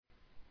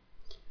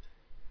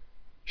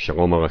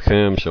Shalom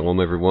Aleichem, Shalom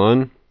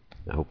everyone.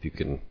 I hope you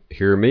can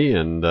hear me,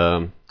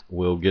 and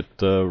we'll get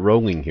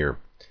rolling here.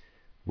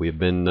 We have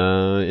been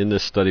in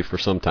this study for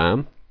some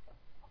time,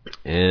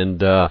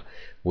 and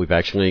we've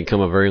actually come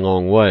a very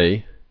long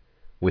way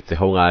with the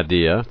whole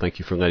idea, thank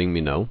you for letting me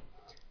know,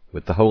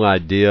 with the whole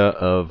idea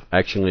of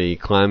actually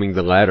climbing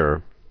the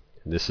ladder.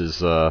 This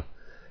is a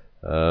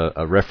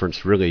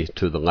reference really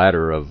to the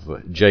ladder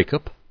of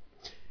Jacob,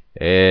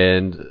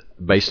 and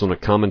based on a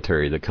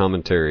commentary, the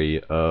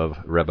commentary of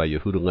Rabbi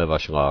Yehuda Lev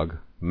Ashlag.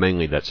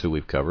 Mainly that's who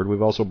we've covered.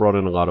 We've also brought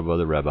in a lot of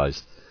other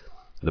rabbis,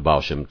 the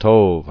Baal Shem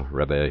Tov,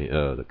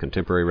 the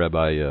contemporary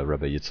rabbi,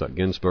 Rabbi Yitzhak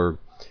Ginsburg,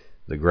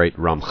 the great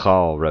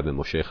Ramchal, Rabbi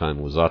Moshe Chaim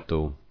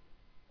Luzzatto,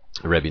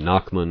 Rabbi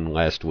Nachman.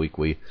 Last week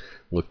we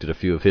looked at a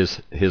few of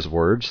his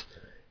words.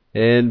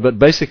 But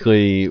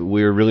basically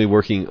we're really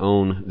working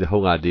on the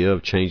whole idea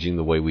of changing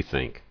the way we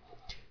think.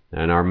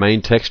 And our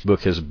main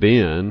textbook has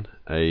been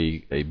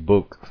a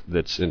book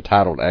that's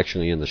entitled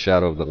actually In the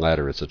Shadow of the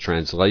Ladder. It's a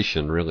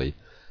translation really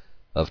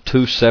of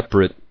two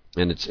separate,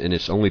 and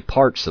it's only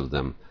parts of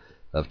them,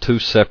 of two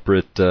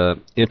separate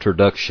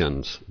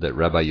introductions that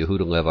Rabbi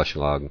Yehuda Lev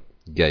Ashlag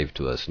gave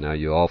to us. Now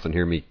you often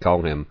hear me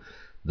call him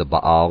the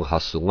Baal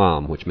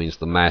HaSulam, which means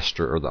the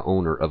master or the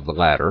owner of the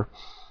ladder.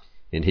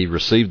 And he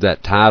received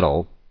that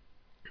title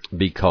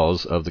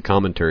because of the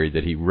commentary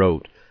that he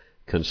wrote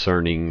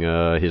concerning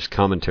his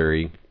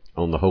commentary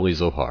on the Holy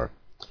Zohar.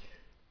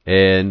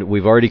 And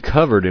we've already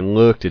covered and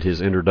looked at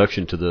his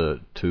introduction to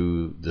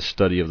the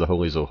study of the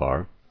Holy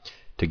Zohar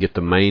to get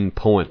the main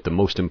point, the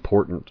most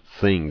important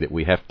thing that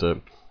we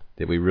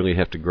really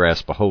have to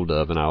grasp a hold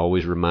of. And I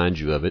always remind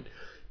you of it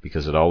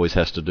because it always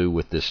has to do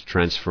with this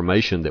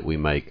transformation that we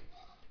make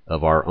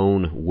of our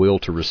own will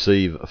to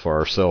receive for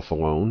ourselves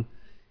alone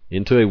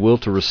into a will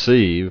to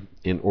receive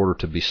in order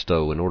to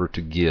bestow, in order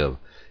to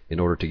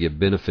give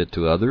benefit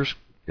to others,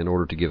 in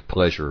order to give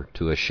pleasure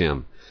to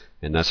Hashem.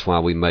 And that's why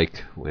we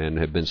make, and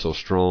have been so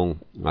strong,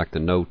 like the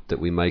note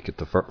that we make at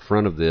the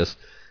front of this,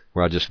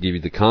 where I just give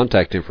you the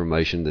contact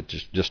information that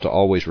just to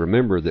always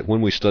remember that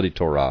when we study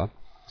Torah,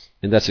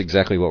 and that's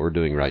exactly what we're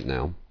doing right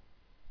now,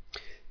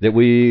 that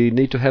we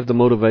need to have the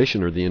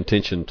motivation or the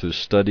intention to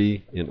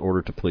study in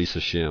order to please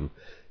Hashem.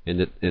 And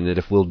that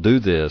if we'll do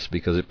this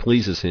because it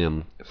pleases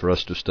Him for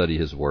us to study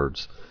His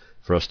words,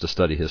 for us to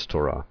study His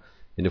Torah.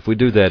 And if we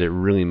do that, it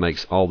really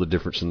makes all the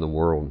difference in the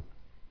world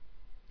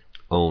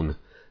on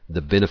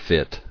the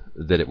benefit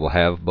that it will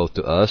have both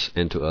to us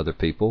and to other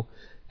people,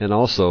 and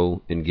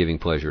also in giving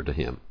pleasure to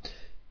Him.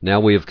 Now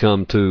we have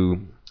come to,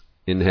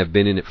 and have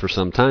been in it for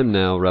some time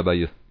now,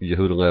 Rabbi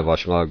Yehuda Lev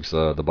Ashlag's,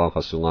 the Baal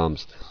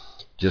HaSulam's,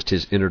 just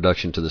his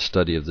introduction to the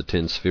study of the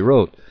 10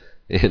 Sfirot.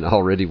 And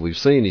already we've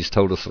seen he's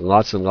told us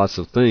lots and lots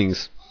of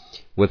things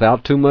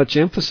without too much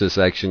emphasis,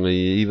 actually,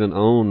 even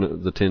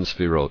on the 10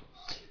 Sfirot.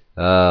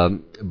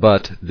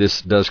 But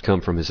this does come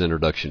from his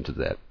introduction to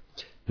that.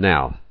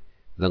 Now,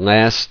 the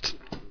last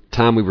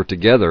time we were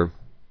together,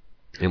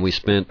 and we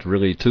spent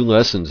really 2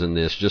 lessons in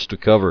this just to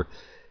cover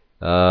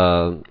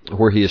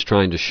where he is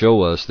trying to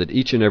show us that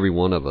each and every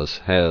one of us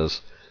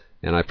has,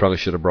 and I probably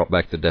should have brought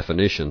back the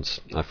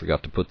definitions. I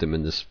forgot to put them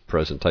in this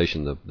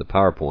presentation, the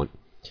PowerPoint.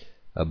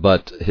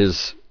 But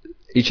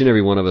each and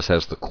every one of us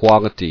has the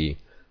quality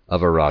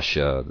of a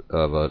Rasha,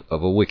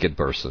 of a wicked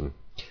person,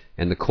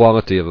 and the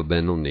quality of a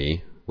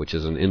Benoni, which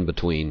is an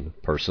in-between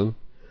person,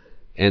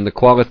 and the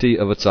quality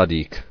of a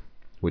Tzaddik,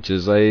 which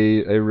is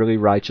a really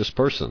righteous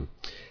person,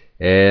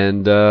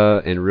 and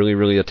really,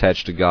 really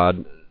attached to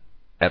God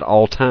at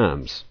all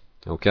times.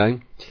 Okay?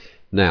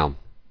 Now,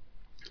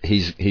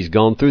 he's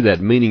gone through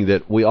that, meaning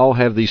that we all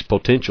have these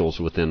potentials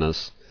within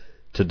us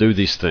to do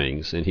these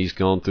things, and he's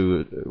gone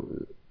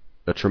through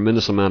a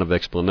tremendous amount of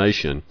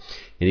explanation,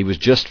 and he was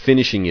just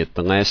finishing it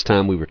the last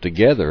time we were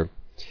together,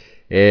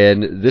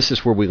 and this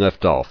is where we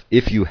left off.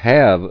 If you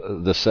have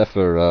the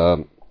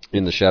Sefer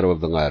In the Shadow of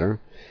the Ladder,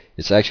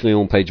 it's actually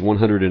on page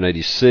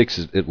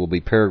 186. It will be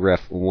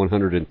paragraph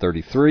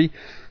 133.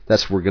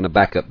 That's where we're going to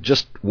back up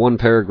just one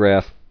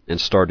paragraph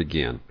and start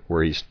again,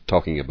 where he's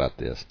talking about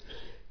this,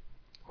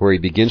 where he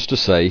begins to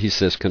say, he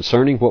says,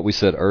 concerning what we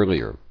said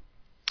earlier,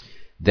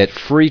 that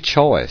free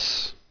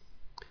choice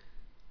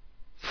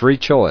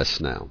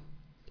now,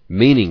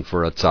 meaning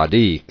for a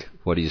tzaddik,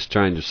 what he's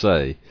trying to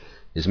say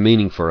is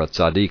meaning for a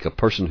tzaddik, a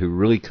person who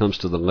really comes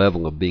to the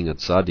level of being a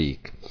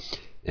tzaddik,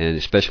 and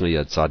especially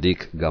a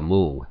tzaddik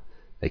gamul,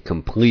 a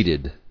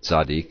completed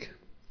tzaddik,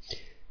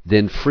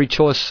 then free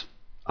choice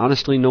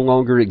honestly no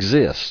longer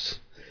exists.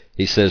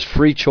 He says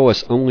free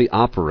choice only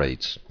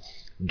operates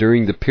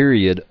during the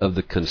period of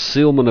the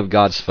concealment of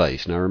God's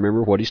face. Now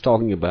remember what he's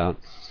talking about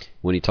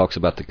when he talks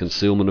about the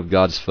concealment of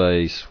God's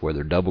face,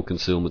 whether double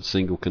concealment,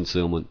 single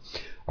concealment,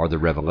 or the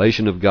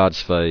revelation of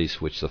God's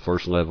face, which the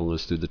first level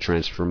is through the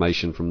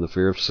transformation from the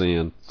fear of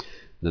sin,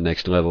 the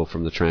next level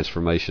from the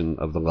transformation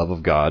of the love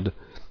of God.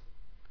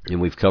 And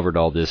we've covered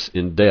all this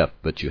in depth,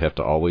 but you have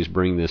to always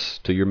bring this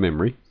to your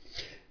memory.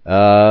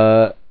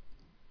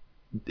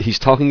 He's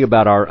talking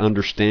about our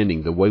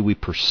understanding, the way we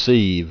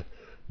perceive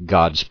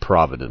God's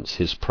providence,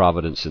 His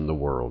providence in the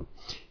world?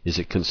 Is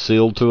it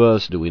concealed to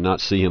us? Do we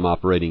not see Him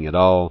operating at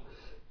all?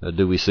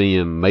 Do we see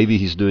Him, maybe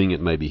He's doing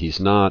it, maybe He's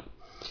not?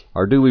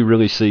 Or do we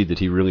really see that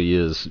He really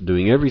is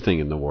doing everything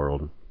in the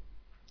world?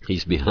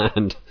 He's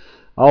behind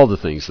all the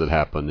things that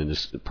happen and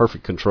is in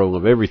perfect control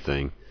of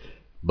everything.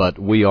 But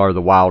we are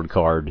the wild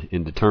card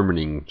in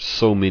determining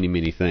so many,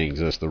 many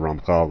things, as the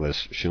Ramchal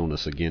has shown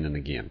us again and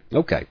again.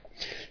 Okay,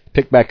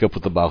 pick back up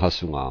with the Baal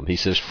HaSulam. He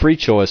says, free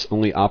choice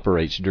only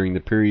operates during the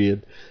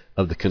period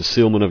of the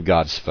concealment of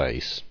God's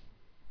face.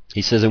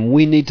 He says, and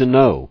we need to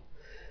know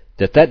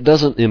that that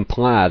doesn't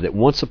imply that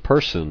once a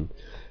person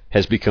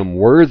has become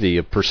worthy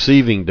of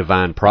perceiving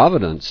divine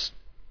providence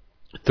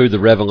through the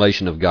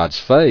revelation of God's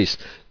face,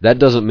 that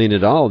doesn't mean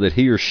at all that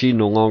he or she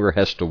no longer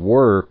has to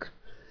work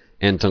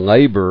and to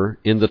labor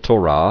in the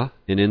Torah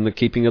and in the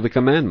keeping of the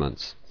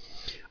commandments.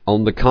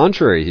 On the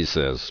contrary, he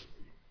says,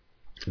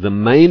 the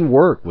main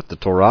work with the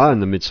Torah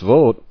and the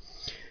mitzvot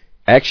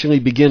actually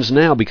begins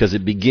now, because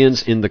it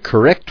begins in the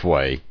correct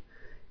way,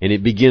 and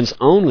it begins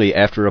only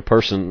after a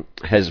person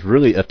has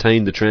really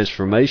attained the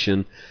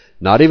transformation,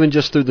 not even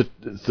just through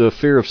the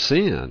fear of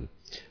sin,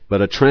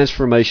 but a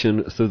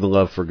transformation through the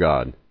love for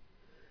God.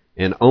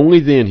 And only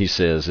then, he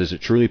says, is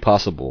it truly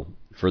possible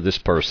for this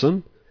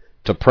person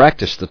to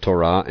practice the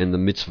Torah and the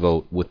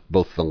mitzvot with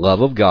both the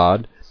love of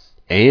God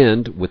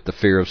and with the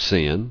fear of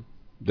sin.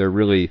 They're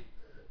really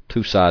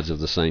two sides of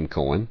the same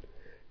coin,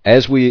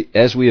 as we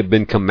have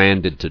been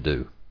commanded to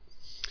do,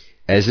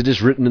 as it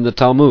is written in the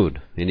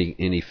Talmud. And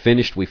we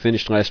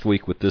finished last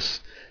week with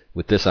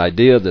this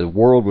idea that the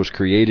world was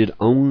created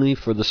only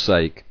for the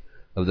sake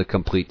of the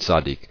complete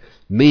tzaddik,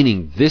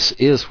 meaning this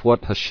is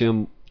what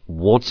Hashem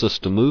wants us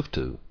to move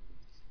to,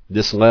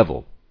 this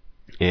level.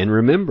 And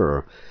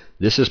remember,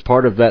 this is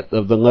part of that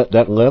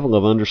level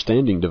of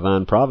understanding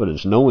divine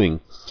providence, knowing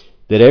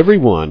that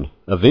everyone,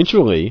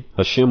 eventually,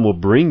 Hashem will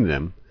bring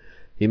them.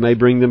 He may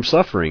bring them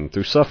suffering,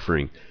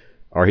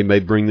 or He may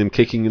bring them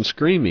kicking and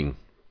screaming.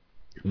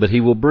 But He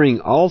will bring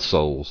all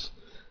souls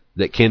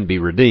that can be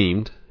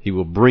redeemed. He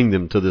will bring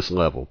them to this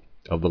level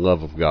of the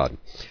love of God,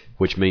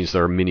 which means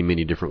there are many,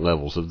 many different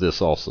levels of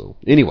this also.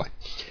 Anyway,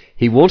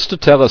 He wants to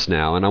tell us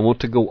now, and I want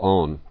to go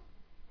on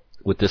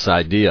with this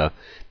idea,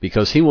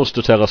 because He wants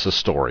to tell us a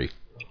story.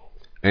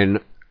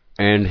 And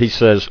He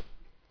says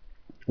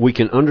we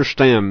can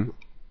understand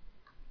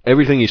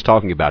everything He's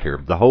talking about here.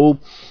 The whole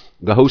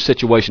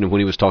situation of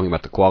when He was talking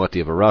about the quality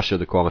of a Rasha,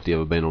 the quality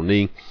of a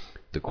Benoni,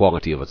 the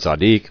quality of a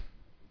Tzaddik,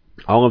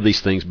 all of these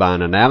things by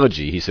an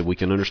analogy. He said we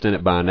can understand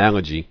it by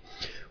analogy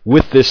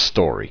with this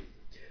story.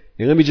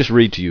 And let me just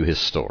read to you his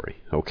story,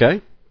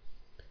 okay?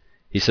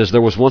 He says,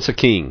 there was once a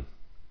king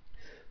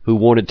who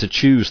wanted to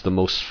choose the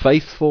most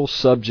faithful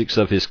subjects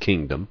of his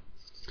kingdom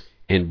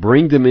and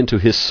bring them into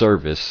his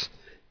service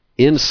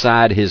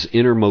inside his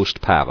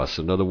innermost palace.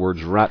 In other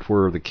words, right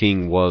where the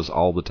king was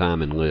all the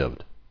time and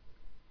lived.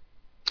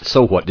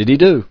 So what did he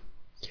do?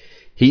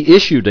 He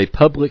issued a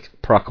public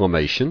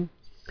proclamation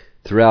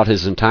throughout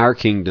his entire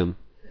kingdom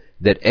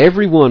that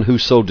everyone who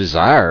so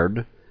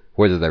desired,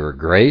 whether they were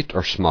great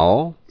or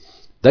small,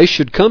 they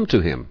should come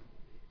to him,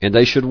 and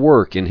they should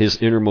work in his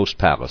innermost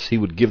palace. He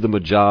would give them a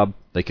job.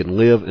 They could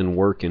live and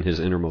work in his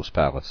innermost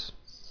palace.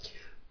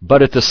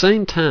 But at the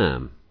same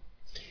time,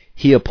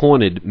 he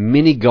appointed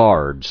many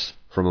guards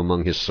from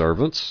among his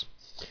servants,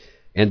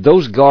 and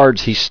those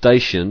guards he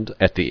stationed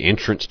at the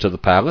entrance to the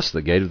palace,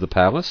 the gate of the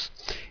palace,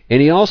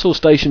 and he also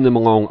stationed them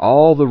along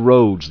all the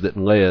roads that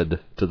led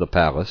to the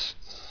palace,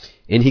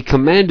 and he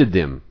commanded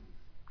them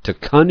to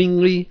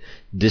cunningly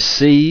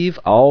deceive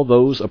all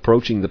those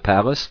approaching the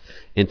palace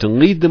and to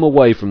lead them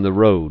away from the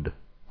road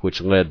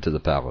which led to the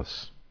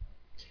palace.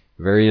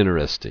 Very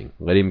interesting.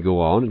 Let him go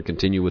on and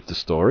continue with the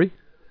story.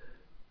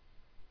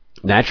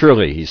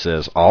 Naturally, he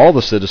says, all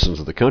the citizens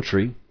of the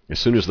country, as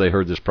soon as they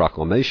heard this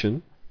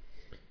proclamation,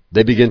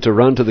 they began to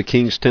run to the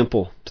king's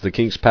temple, to the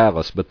king's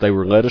palace, but they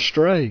were led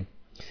astray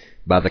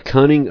by the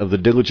cunning of the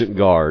diligent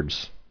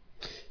guards.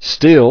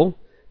 Still,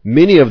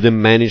 many of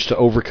them managed to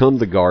overcome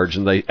the guards,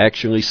 and they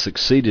actually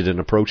succeeded in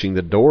approaching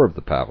the door of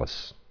the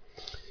palace.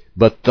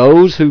 But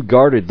those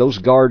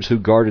guards who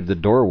guarded the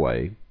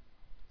doorway,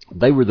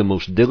 they were the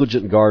most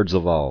diligent guards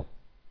of all.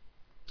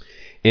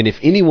 And if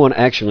anyone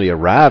actually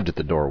arrived at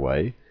the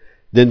doorway,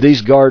 then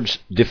these guards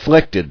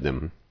deflected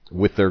them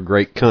with their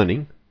great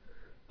cunning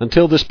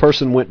until this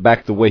person went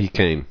back the way he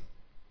came.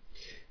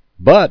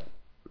 But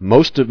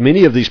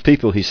many of these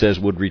people, he says,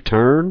 would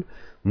return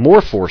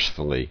more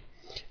forcefully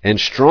and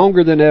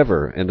stronger than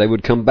ever, and they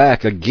would come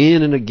back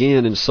again and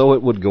again, and so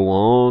it would go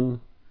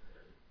on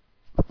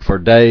for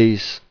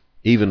days,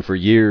 even for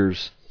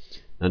years,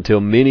 until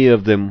many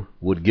of them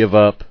would give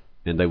up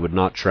and they would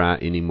not try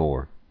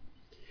anymore.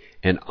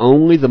 And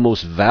only the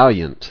most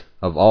valiant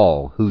of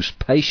all, who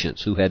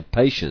had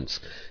patience,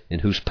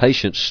 and whose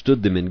patience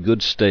stood them in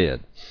good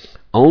stead,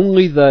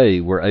 only they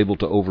were able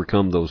to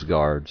overcome those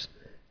guards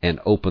and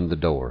open the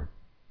door.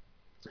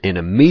 And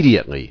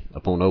immediately,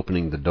 upon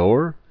opening the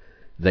door,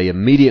 they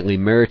immediately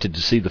merited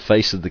to see the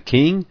face of the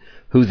king,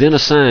 who then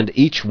assigned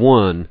each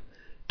one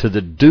to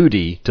the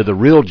duty, to the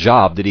real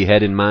job that he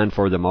had in mind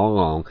for them all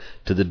along,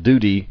 to the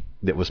duty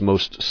that was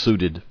most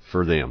suited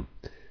for them.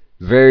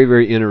 Very,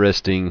 very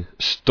interesting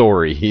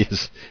story he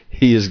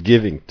is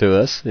giving to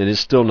us, and it's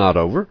still not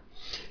over.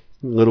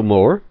 A little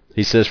more.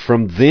 He says,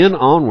 from then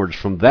onwards,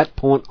 from that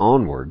point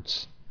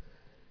onwards,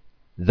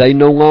 they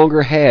no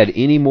longer had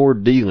any more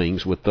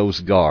dealings with those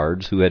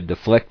guards who had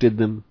deflected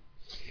them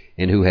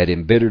and who had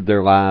embittered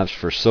their lives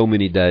for so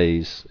many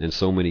days and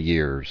so many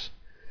years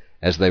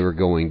as they were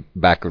going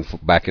back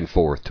and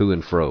forth, to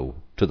and fro,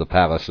 to the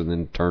palace and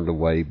then turned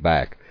away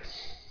back.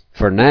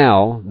 For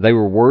now they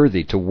were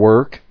worthy to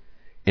work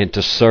and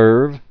to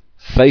serve,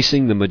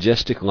 facing the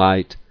majestic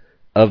light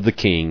of the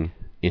king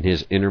in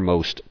his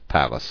innermost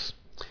palace.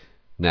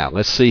 Now,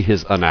 let's see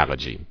his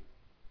analogy.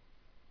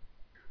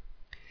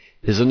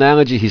 His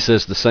analogy, he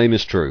says, the same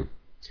is true.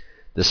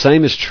 The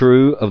same is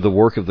true of the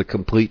work of the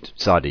complete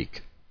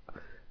tzaddik.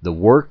 The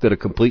work that a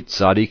complete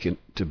tzaddik,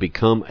 to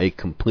become a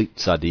complete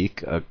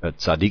tzaddik, a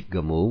tzaddik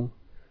gamul,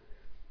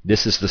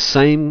 this is the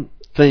same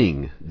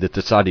thing that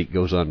the tzaddik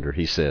goes under,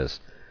 he says.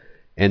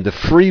 And the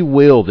free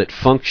will that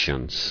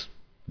functions,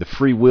 the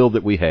free will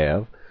that we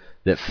have,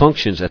 that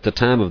functions at the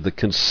time of the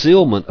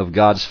concealment of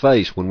God's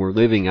face, when we're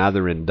living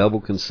either in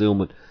double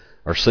concealment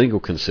or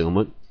single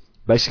concealment,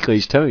 basically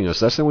he's telling us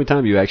that's the only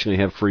time you actually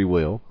have free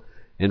will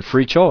and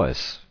free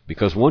choice.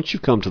 Because once you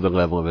come to the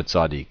level of a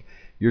tzaddik,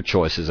 your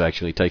choice is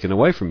actually taken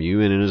away from you,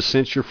 and in a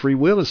sense your free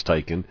will is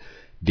taken,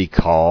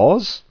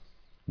 because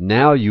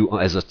now you,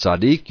 as a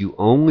tzaddik, you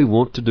only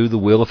want to do the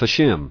will of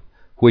Hashem,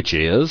 which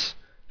is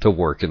to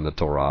work in the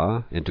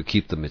Torah and to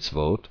keep the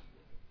mitzvot.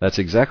 That's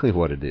exactly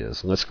what it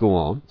is. Let's go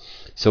on.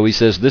 So he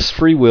says, this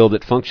free will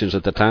that functions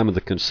at the time of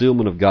the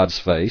concealment of God's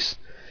face,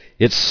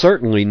 it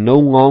certainly no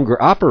longer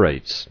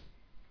operates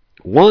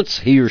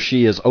once he or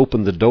she has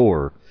opened the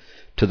door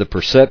to the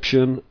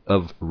perception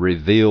of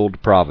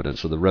revealed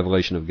providence, or the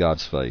revelation of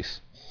God's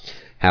face.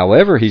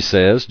 However, he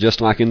says,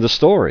 just like in the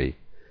story,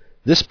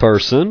 this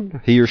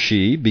person, he or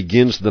she,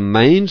 begins the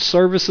main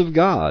service of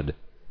God.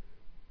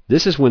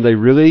 This is when they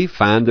really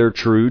find their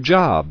true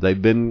job. They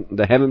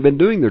haven't been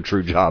doing their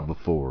true job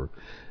before.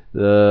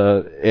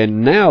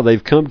 And now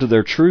they've come to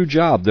their true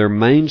job, their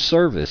main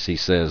service, he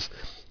says,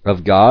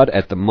 of God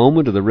at the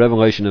moment of the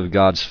revelation of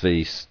God's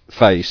face,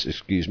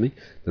 the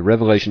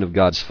revelation of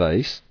God's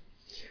face,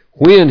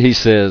 when, he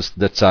says,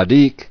 the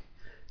tzaddik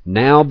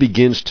now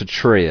begins to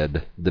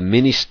tread the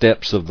many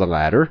steps of the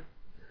ladder,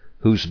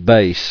 whose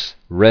base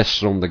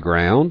rests on the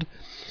ground,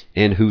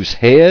 and whose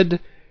head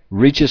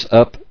reaches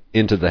up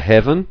into the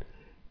heaven,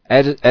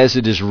 as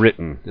it is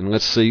written. And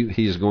let's see,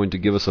 he is going to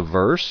give us a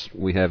verse.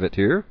 We have it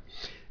here.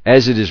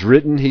 As it is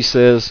written, he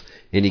says,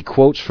 and he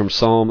quotes from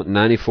Psalm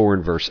 94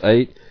 and verse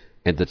 8,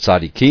 and the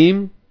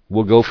tzaddikim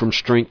will go from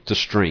strength to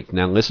strength.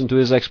 Now listen to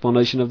his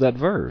explanation of that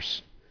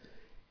verse.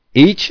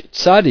 Each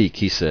tzaddik,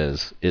 he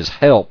says, is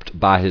helped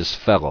by his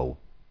fellow.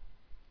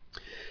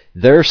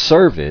 Their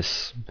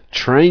service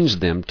trains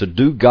them to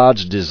do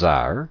God's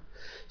desire,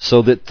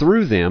 so that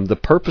through them the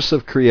purpose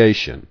of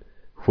creation,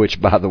 which,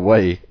 by the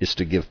way, is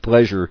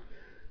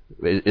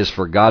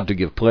for God to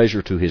give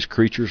pleasure to his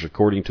creatures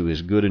according to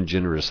his good and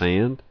generous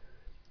hand,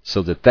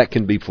 so that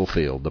can be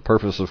fulfilled. The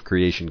purpose of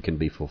creation can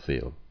be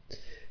fulfilled.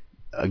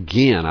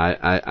 Again,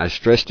 I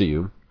stress to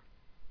you,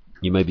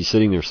 you may be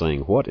sitting there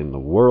saying, what in the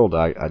world?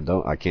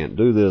 I can't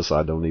do this.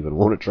 I don't even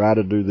want to try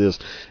to do this.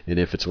 And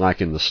if it's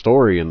like in the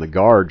story and the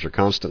guards are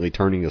constantly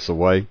turning us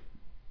away,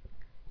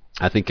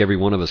 I think every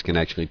one of us can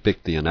actually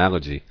pick the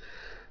analogy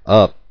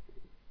up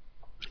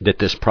that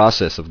this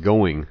process of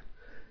going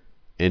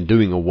and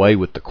doing away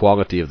with the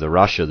quality of the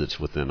Rasha that's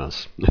within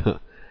us,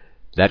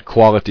 that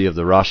quality of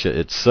the Rasha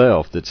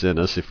itself that's in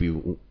us, if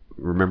you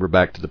remember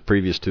back to the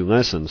previous two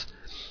lessons,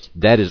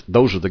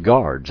 those are the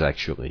guards,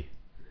 actually,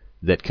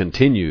 that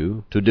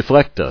continue to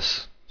deflect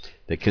us,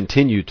 that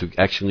continue to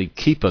actually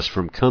keep us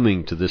from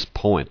coming to this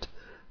point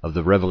of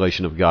the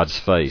revelation of God's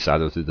face,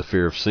 either through the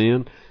fear of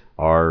sin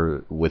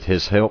or with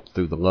his help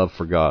through the love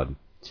for God.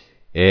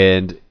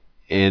 And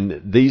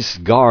these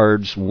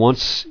guards,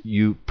 once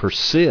you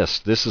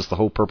persist, this is the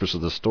whole purpose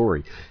of the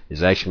story,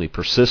 is actually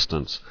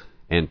persistence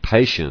and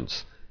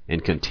patience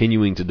and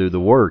continuing to do the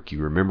work. You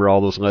remember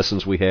all those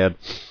lessons we had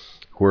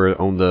where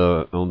on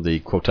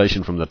the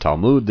quotation from the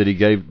Talmud that he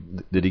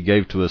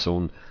gave to us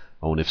on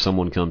if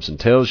someone comes and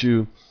tells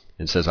you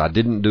and says, I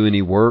didn't do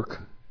any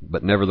work,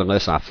 but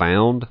nevertheless I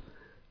found,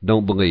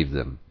 don't believe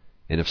them.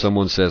 And if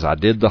someone says, I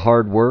did the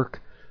hard work,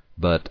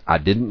 but I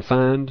didn't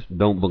find,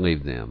 don't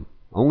believe them.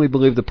 Only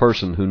believe the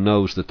person who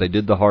knows that they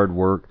did the hard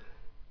work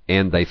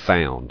and they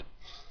found.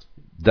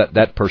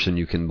 That person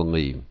you can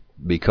believe,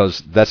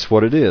 because that's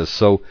what it is.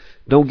 So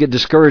don't get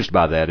discouraged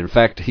by that. In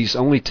fact, he's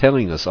only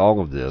telling us all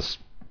of this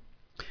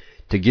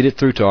to get it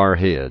through to our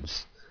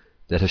heads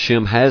that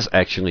Hashem has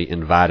actually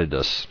invited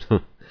us.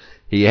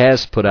 He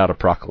has put out a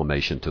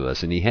proclamation to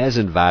us, and he has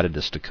invited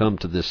us to come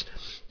to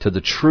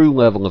the true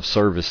level of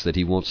service that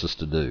he wants us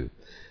to do,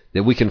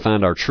 that we can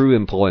find our true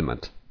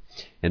employment.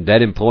 And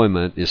that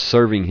employment is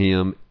serving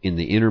him in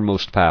the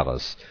innermost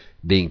palace,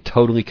 being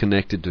totally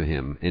connected to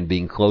Him and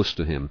being close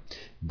to Him.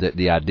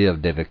 The idea of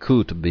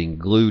devekut, being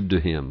glued to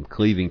Him,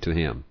 cleaving to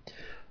Him.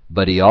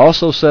 But He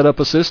also set up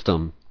a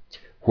system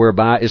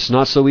whereby it's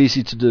not so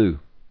easy to do.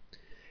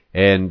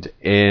 And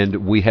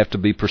we have to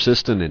be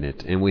persistent in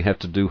it, and we have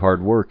to do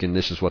hard work, and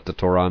this is what the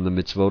Torah and the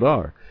mitzvot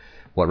are.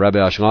 What Rabbi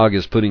Ashlag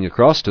is putting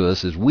across to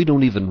us is we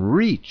don't even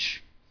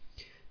reach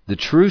the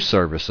true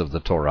service of the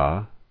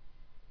Torah,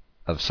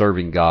 of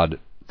serving God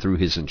through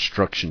His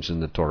instructions in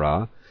the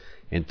Torah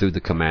and through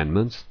the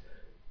commandments,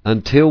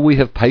 until we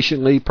have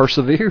patiently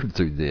persevered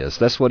through this.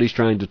 That's what he's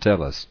trying to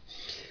tell us.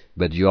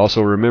 But you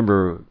also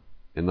remember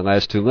in the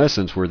last two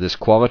lessons where this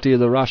quality of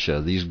the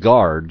Rasha, these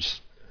guards,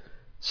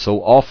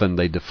 so often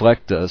they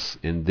deflect us,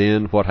 and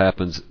then what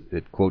happens?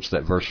 It quotes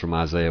that verse from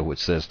Isaiah which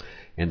says,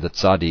 and the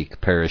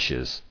tzaddik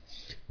perishes.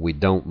 We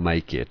don't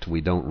make it.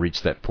 We don't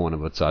reach that point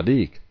of a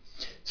tzaddik.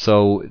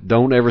 So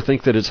don't ever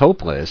think that it's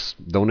hopeless.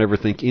 Don't ever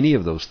think any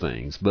of those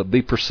things, but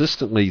be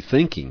persistently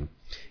thinking.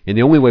 And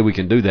the only way we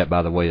can do that,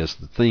 by the way, is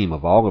the theme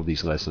of all of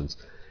these lessons,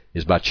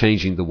 is by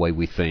changing the way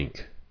we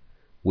think.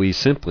 We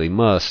simply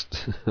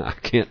must, I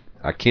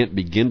can't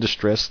begin to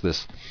stress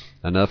this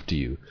enough to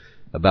you,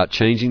 about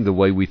changing the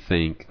way we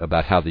think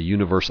about how the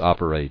universe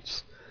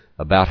operates,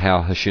 about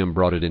how Hashem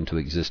brought it into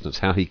existence,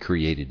 how He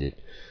created it,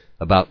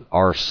 about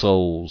our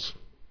souls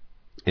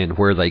and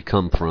where they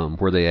come from,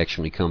 where they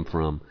actually come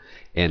from,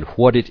 and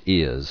what it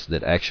is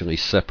that actually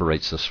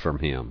separates us from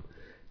Him,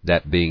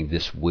 that being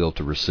this will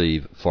to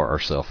receive for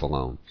ourselves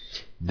alone.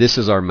 This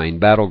is our main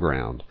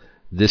battleground.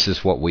 This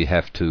is what we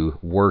have to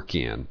work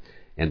in.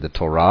 And the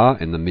Torah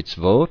and the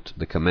mitzvot,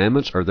 the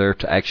commandments, are there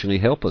to actually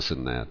help us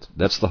in that.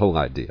 That's the whole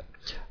idea.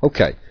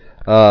 Okay,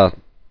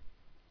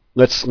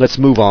 let's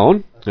move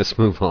on. Let's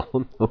move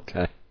on.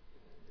 Okay,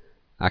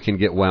 I can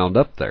get wound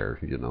up there,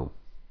 you know.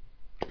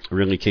 I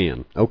really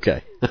can.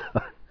 Okay.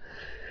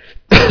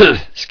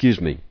 Excuse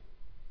me.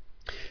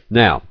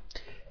 Now,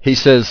 he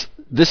says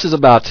this is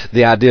about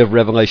the idea of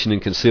revelation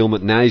and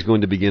concealment. Now he's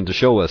going to begin to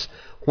show us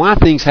why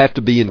things have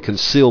to be in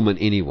concealment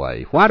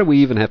anyway. Why do we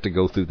even have to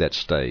go through that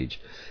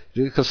stage?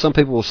 Because some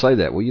people will say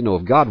that, well, you know,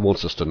 if God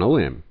wants us to know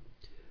Him,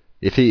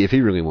 if he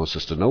really wants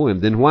us to know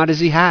Him, then why does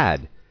He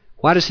hide?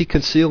 Why does He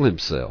conceal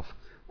Himself?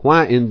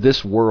 Why in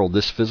this world,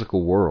 this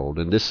physical world,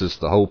 and this is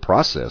the whole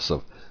process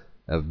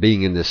of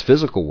being in this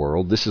physical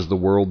world, this is the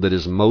world that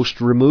is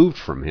most removed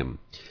from Him.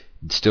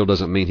 It still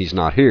doesn't mean He's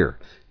not here,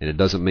 and it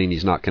doesn't mean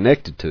He's not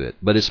connected to it,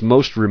 but it's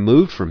most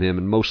removed from Him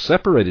and most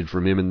separated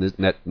from Him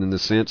in the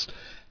sense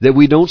that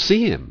we don't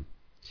see Him.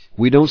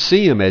 We don't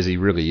see Him as He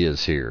really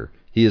is here.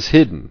 He is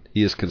hidden.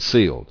 He is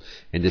concealed.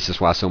 And this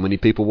is why so many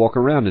people walk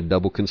around in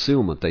double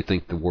concealment. They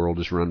think the world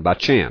is run by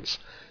chance.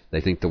 They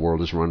think the world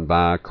is run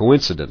by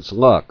coincidence,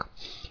 luck,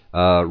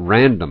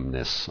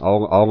 randomness,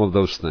 all of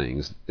those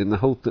things. And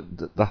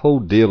the whole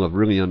deal of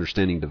really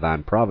understanding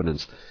divine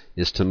providence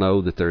is to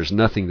know that there's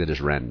nothing that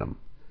is random.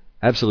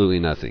 Absolutely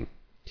nothing.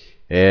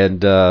 And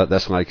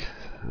that's like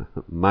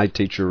my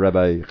teacher,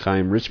 Rabbi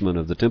Chaim Richman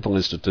of the Temple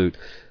Institute,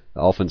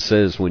 often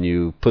says when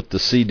you put the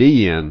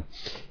CD in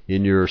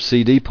your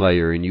CD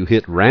player and you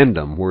hit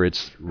random, where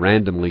it's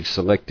randomly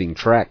selecting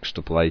tracks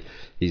to play,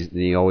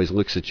 he always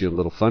looks at you a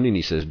little funny and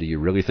he says, do you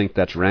really think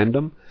that's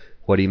random?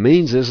 What he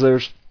means is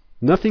there's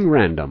nothing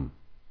random.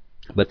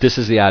 But this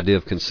is the idea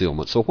of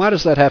concealment. So why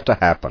does that have to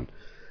happen?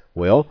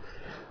 Well,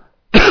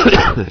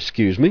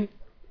 excuse me.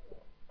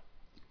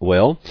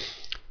 Well,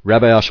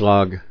 Rabbi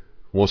Ashlag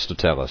wants to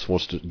tell us,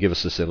 wants to give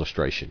us this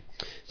illustration.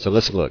 So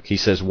let's look. He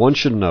says one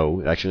should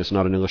know, actually it's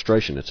not an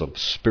illustration, it's a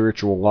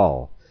spiritual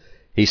law.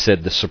 He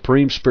said the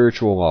supreme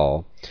spiritual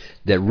law,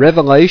 that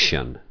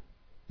revelation,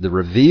 the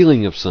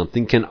revealing of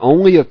something, can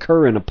only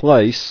occur in a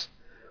place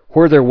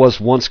where there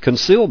was once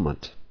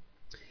concealment.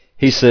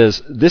 He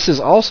says this is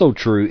also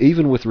true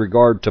even with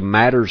regard to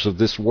matters of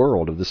this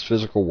world, of this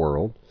physical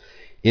world,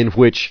 in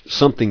which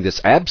something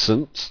that's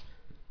absent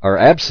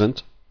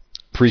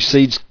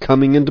precedes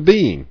coming into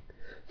being.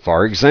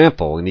 For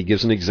example, and he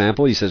gives an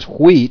example, he says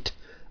wheat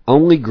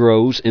only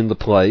grows in the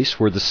place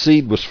where the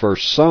seed was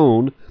first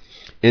sown,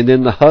 and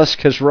then the husk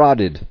has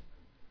rotted.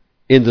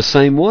 In the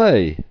same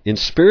way, in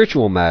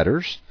spiritual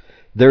matters,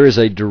 there is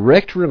a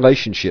direct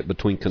relationship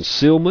between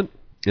concealment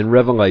and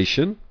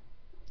revelation.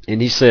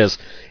 And he says,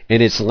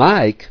 and it's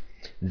like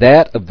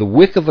that of the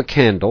wick of a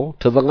candle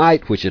to the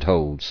light which it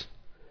holds.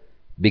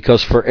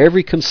 Because for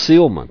every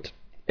concealment,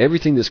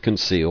 everything that's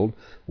concealed,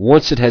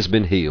 once it has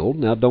been healed,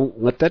 now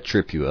don't let that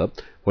trip you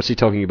up. What's he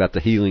talking about, the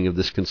healing of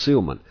this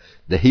concealment?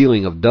 The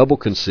healing of double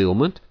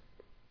concealment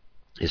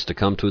is to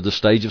come to the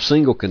stage of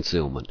single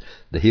concealment.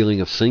 The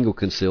healing of single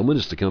concealment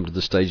is to come to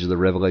the stage of the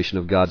revelation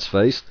of God's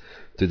face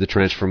through the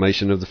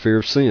transformation of the fear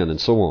of sin, and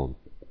so on.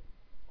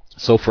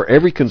 So for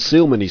every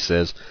concealment, he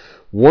says,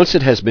 once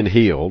it has been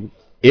healed,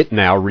 it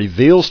now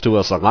reveals to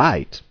us a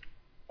light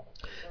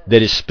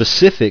that is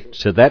specific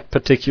to that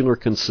particular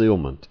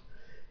concealment.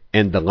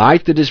 And the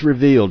light that is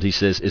revealed, he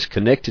says, is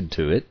connected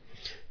to it,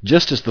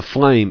 just as the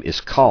flame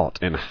is caught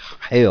and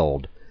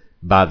held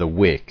by the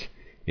wick.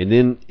 And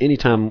then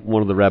anytime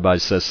one of the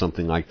rabbis says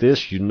something like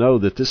this, you know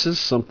that this is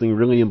something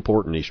really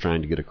important he's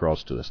trying to get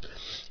across to us.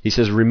 He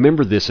says,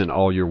 remember this in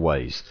all your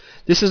ways.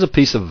 This is a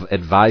piece of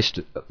advice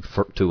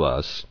to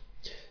us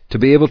to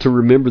be able to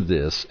remember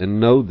this and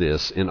know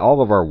this in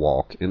all of our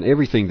walk and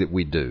everything that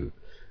we do,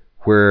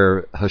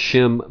 where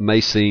Hashem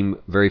may seem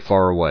very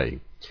far away,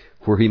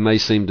 where he may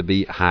seem to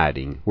be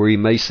hiding, where he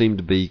may seem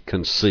to be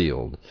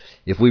concealed.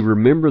 If we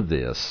remember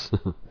this,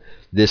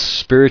 this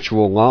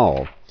spiritual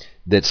law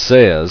that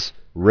says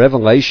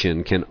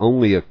revelation can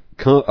only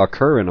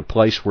occur in a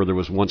place where there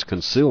was once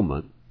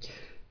concealment,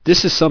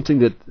 this is something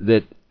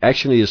that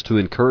actually is to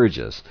encourage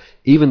us.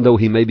 Even though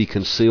he may be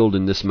concealed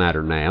in this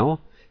matter now,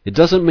 it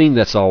doesn't mean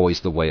that's always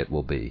the way it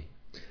will be.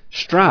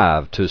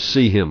 Strive to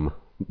see him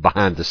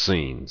behind the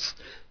scenes.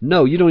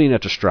 No, you don't even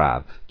have to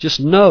strive. Just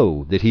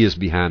know that he is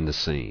behind the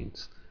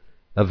scenes.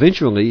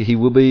 Eventually, he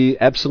will be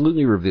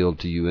absolutely revealed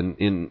to you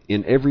in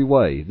every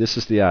way. This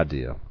is the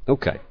idea.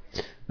 Okay,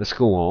 let's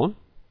go on.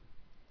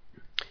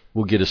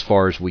 We'll get as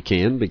far as we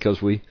can because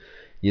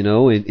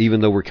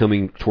even though we're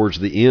coming towards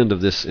the end of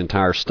this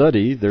entire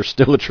study, there's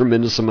still a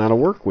tremendous amount of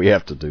work we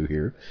have to do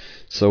here.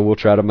 So we'll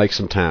try to make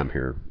some time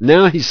here.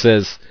 Now he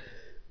says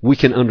we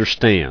can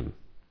understand.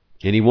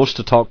 And he wants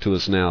to talk to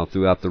us now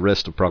throughout the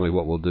rest of probably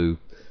what we'll do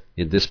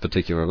in this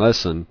particular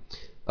lesson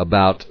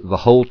about the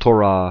whole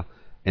Torah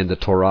and the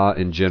Torah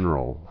in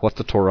general, what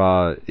the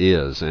Torah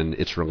is and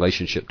its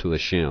relationship to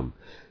Hashem.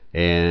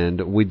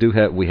 And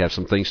we have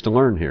some things to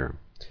learn here.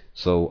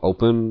 So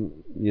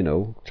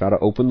try to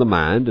open the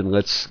mind and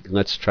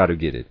let's try to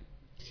get it.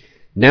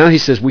 Now he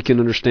says we can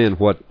understand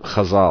what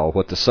Chazal,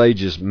 what the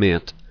sages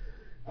meant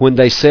when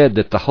they said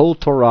that the whole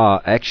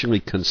Torah actually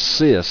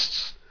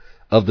consists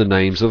of the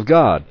names of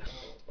God.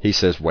 He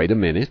says, wait a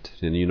minute,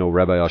 and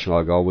Rabbi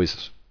Ashlag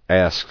always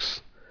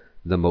asks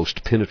the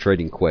most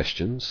penetrating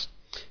questions.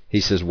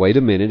 He says, wait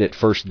a minute, at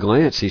first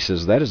glance, he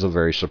says, that is a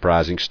very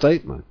surprising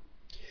statement.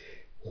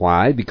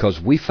 Why?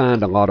 Because we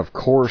find a lot of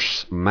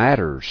coarse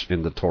matters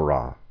in the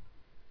Torah.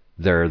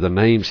 There are the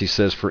names, he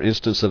says, for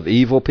instance, of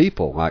evil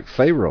people like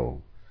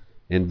Pharaoh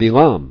and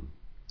Balaam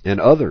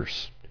and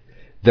others.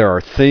 There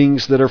are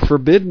things that are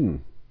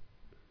forbidden.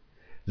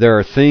 There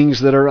are things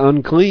that are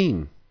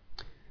unclean.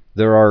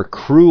 There are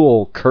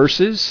cruel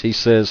curses, he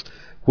says,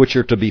 which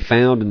are to be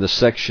found in the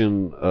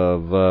section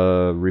of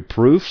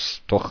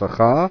reproofs,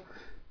 tochacha,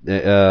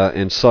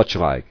 and such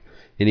like.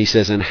 And he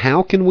says, and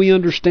how can we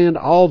understand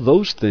all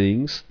those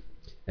things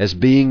as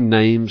being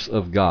names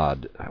of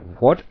God?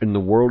 What in the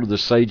world are the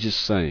sages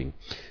saying?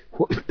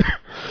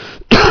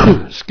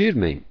 Excuse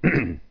me.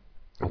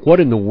 What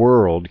in the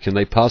world can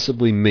they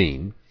possibly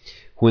mean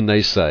when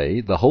they say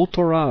the whole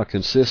Torah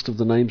consists of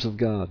the names of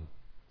God?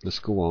 Let's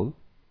go on.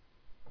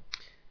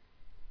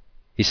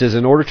 He says,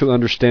 in order to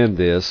understand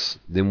this,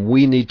 then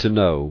we need to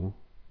know,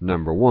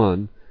 number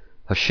one,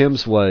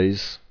 Hashem's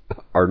ways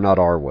are not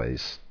our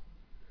ways.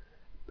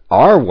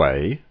 Our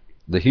way,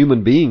 the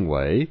human being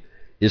way,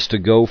 is to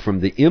go from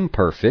the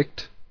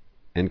imperfect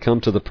and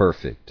come to the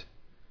perfect.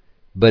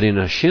 But in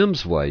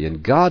Hashem's way,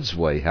 in God's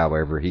way,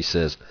 however, he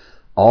says,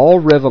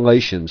 all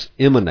revelations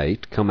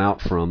come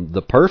out from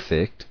the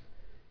perfect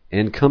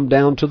and come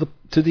down to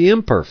the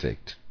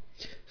imperfect.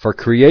 For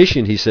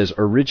creation, he says,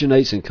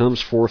 originates and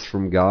comes forth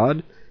from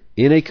God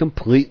in a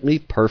completely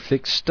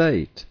perfect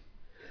state.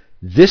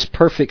 This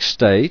perfect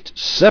state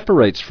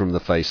separates from the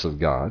face of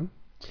God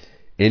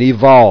and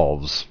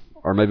evolves,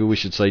 or maybe we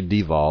should say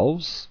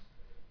devolves.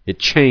 It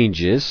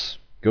changes,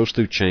 goes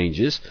through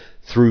changes,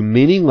 through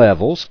many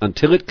levels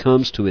until it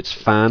comes to its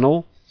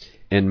final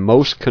and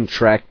most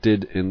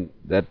contracted, and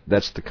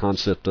that's the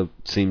concept of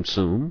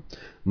Tzimtzum,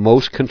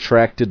 most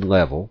contracted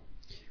level,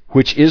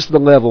 which is the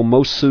level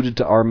most suited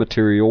to our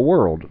material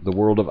world, the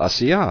world of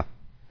Asiyah.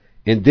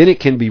 And then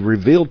it can be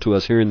revealed to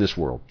us here in this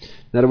world.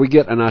 Now,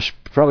 and I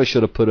probably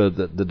should have put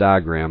the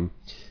diagram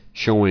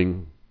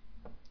showing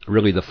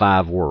really the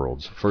five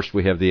worlds. First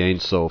we have the Ein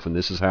Sof, and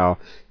this is how,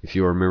 if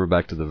you remember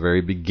back to the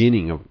very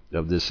beginning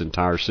of this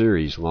entire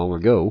series long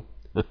ago,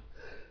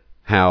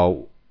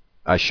 how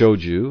I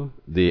showed you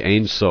the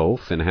Ein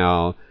Sof and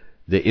how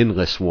the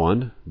endless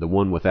one, the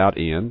one without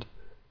end,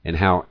 and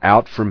how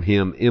out from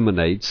him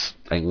emanates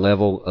a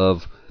level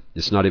of,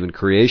 it's not even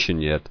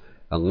creation yet,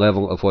 a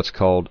level of what's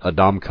called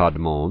Adam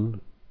Kadmon,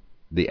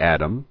 the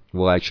Adam.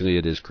 Well, actually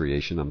it is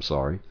creation, I'm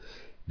sorry.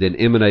 Then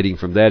emanating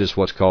from that is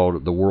what's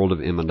called the world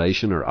of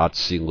emanation, or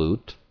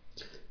Atzilut,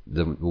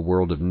 the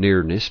world of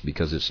nearness,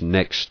 because it's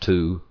next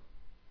to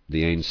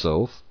the Ein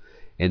Sof.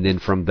 And then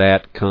from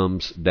that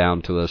comes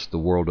down to us the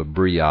world of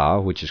Briah,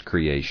 which is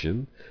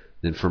creation.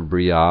 Then from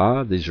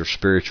Briah, these are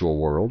spiritual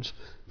worlds.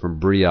 From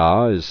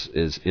Briah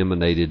is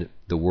emanated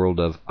the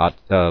world of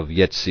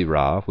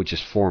Yetzirah, which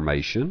is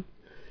formation.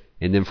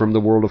 And then from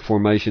the world of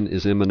formation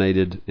is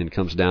emanated and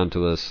comes down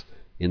to us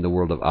in the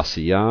world of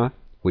Asiyah,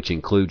 which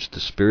includes the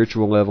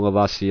spiritual level of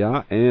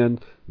Asiyah,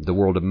 and the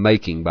world of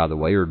making, by the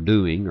way, or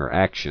doing, or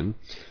action,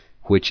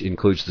 which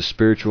includes the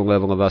spiritual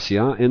level of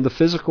Asiyah, and the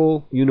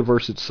physical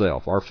universe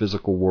itself, our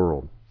physical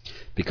world.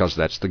 Because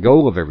that's the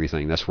goal of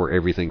everything. That's where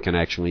everything can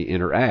actually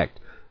interact.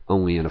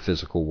 only in a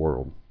physical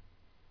world.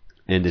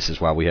 And this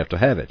is why we have to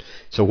have it.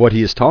 So what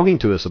he is talking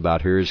to us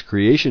about here is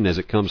creation as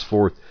it comes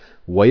forth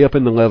way up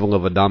in the level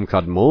of Adam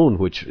Kadmon,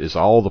 which is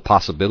all the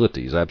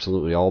possibilities,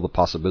 absolutely all the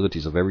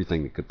possibilities of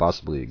everything that could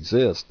possibly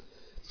exist.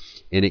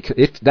 And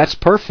that's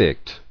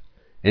perfect.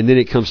 And then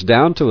it comes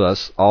down to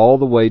us all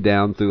the way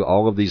down through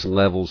all of these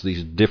levels,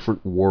 these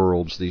different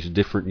worlds, these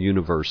different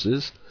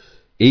universes,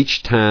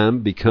 each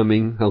time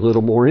becoming a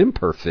little more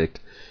imperfect.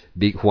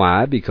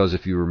 Why? Because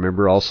if you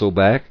remember also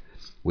back,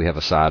 we have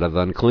a side of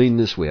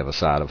uncleanness, we have a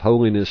side of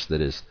holiness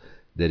that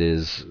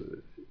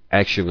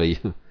actually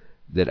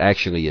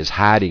is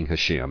hiding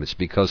Hashem. It's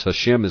because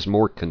Hashem is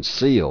more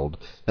concealed.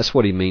 That's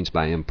what he means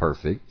by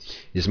imperfect,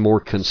 is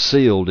more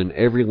concealed in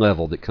every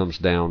level that comes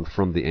down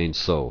from the Ein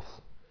Sof,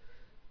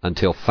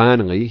 until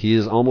finally he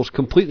is almost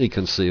completely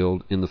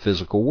concealed in the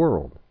physical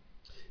world.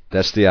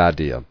 That's the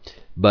idea.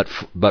 But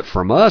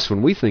from us,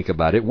 when we think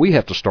about it, we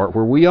have to start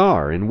where we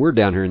are, and we're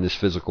down here in this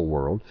physical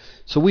world.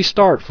 So we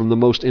start from the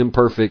most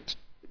imperfect,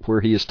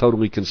 where he is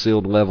totally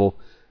concealed level,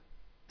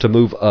 to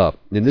move up.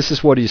 And this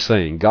is what he's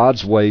saying.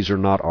 God's ways are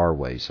not our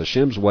ways.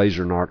 Hashem's ways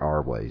are not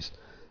our ways.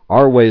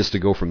 Our way is to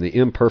go from the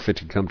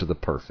imperfect and come to the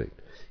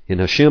perfect. In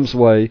Hashem's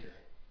way,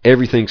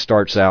 everything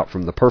starts out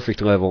from the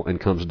perfect level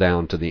and comes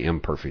down to the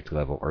imperfect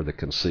level, or the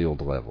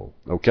concealed level.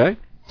 Okay?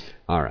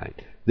 All right.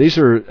 These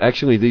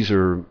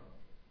are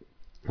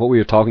what we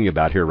are talking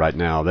about here right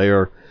now. They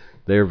are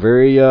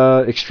very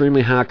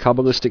extremely high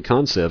Kabbalistic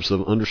concepts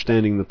of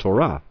understanding the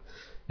Torah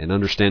and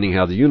understanding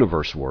how the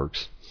universe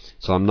works.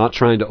 So I'm not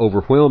trying to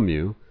overwhelm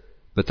you,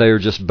 but they are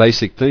just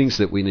basic things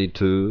that we need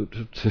to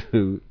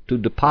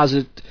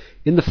deposit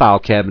in the file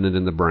cabinet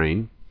in the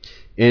brain,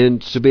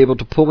 and to be able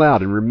to pull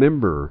out and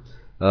remember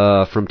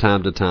from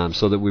time to time,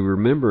 so that we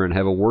remember and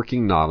have a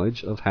working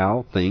knowledge of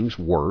how things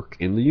work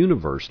in the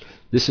universe.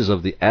 This is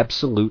of the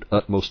absolute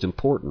utmost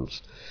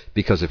importance,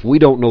 because if we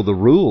don't know the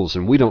rules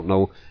and we don't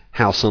know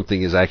how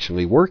something is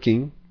actually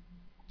working,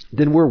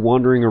 then we're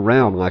wandering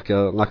around like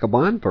a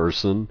blind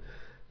person,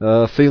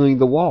 feeling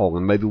the wall,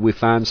 and maybe we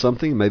find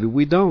something, maybe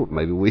we don't.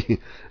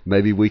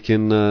 Maybe we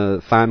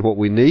can find what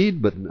we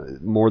need, but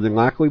more than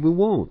likely we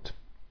won't.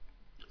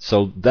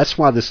 So that's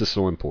why this is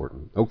so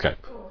important. Okay.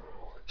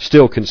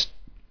 Still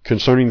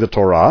concerning the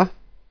Torah,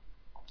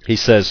 he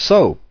says,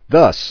 so,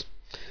 thus,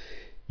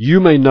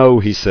 you may know,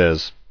 he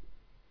says,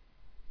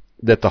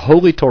 that the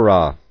Holy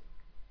Torah,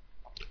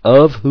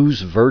 of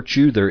whose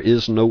virtue there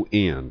is no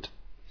end,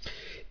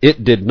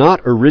 it did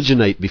not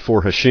originate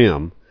before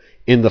Hashem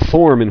in the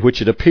form in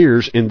which it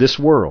appears in this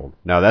world.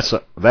 Now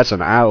that's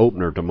an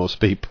eye-opener to most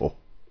people.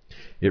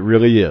 It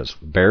really is.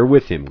 Bear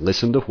with him.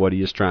 Listen to what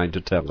he is trying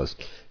to tell us.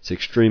 It's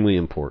extremely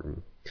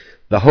important.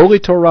 The Holy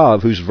Torah,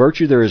 of whose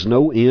virtue there is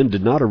no end,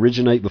 did not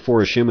originate before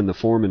Hashem in the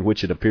form in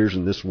which it appears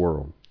in this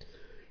world.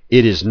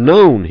 It is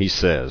known, he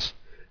says,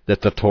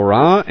 that the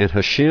Torah and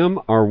Hashem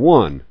are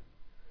one.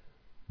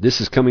 This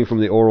is coming from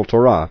the oral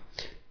Torah.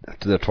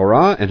 The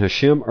Torah and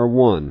Hashem are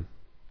one.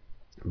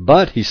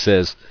 But, he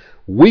says,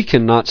 we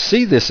cannot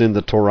see this in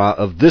the Torah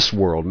of this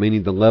world,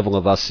 meaning the level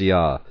of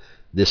Asiyah,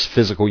 this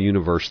physical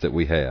universe that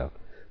we have.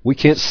 We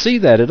can't see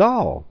that at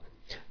all.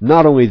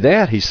 Not only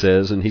that, he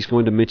says, and he's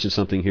going to mention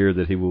something here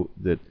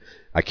that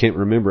I can't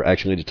remember,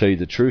 actually, to tell you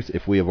the truth,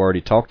 if we have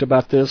already talked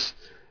about this.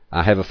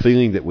 I have a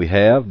feeling that we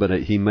have, but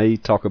he may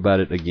talk about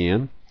it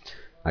again.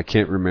 I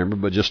can't remember,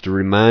 but just to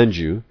remind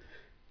you,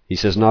 he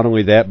says not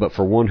only that, but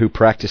for one who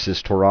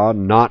practices Torah,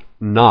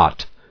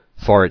 not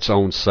for its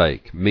own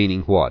sake.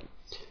 Meaning what?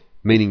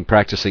 Meaning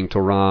practicing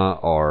Torah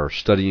or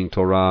studying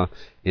Torah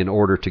in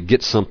order to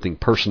get something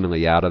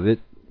personally out of it,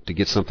 to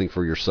get something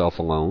for yourself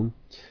alone.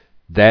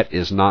 That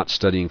is not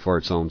studying for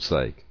its own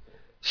sake.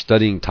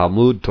 Studying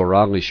Talmud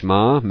Torah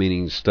Lishma,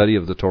 meaning study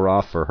of the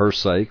Torah for her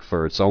sake,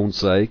 for its own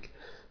sake,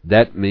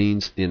 that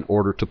means in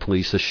order to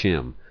please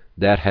Hashem.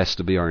 That has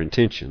to be our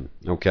intention.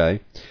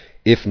 Okay?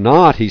 If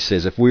not, he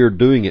says, if we are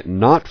doing it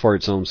not for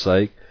its own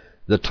sake,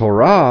 the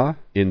Torah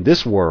in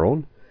this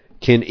world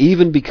can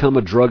even become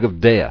a drug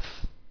of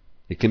death.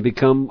 It can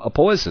become a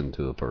poison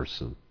to a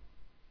person.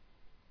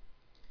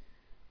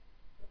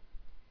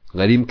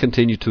 Let him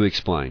continue to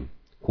explain.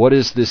 What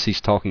is this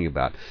he's talking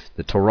about?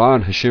 The Torah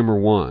and Hashem are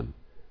one.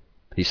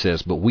 He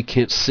says, but we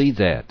can't see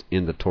that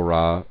in the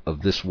Torah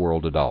of this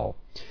world at all.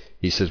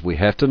 He says we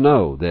have to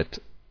know that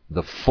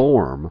the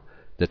form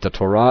that the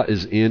Torah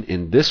is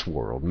in this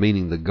world,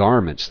 meaning the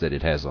garments that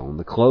it has on,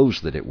 the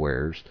clothes that it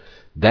wears,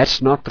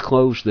 that's not the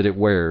clothes that it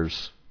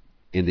wears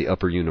in the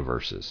upper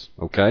universes.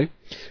 Okay?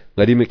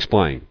 Let him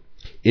explain.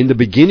 In the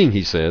beginning,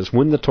 he says,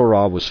 when the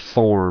Torah was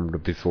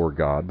formed before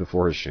God,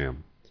 before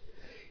Hashem,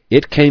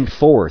 it came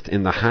forth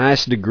in the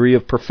highest degree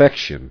of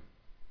perfection,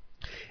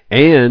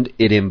 and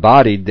it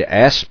embodied the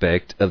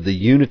aspect of the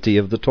unity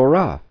of the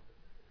Torah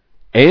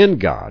and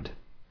God.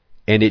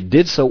 And it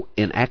did so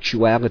in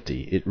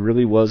actuality. It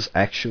really was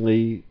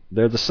actually,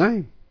 they're the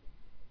same.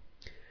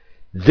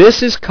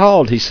 This is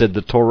called, he said,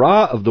 the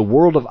Torah of the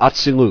world of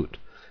Atzilut.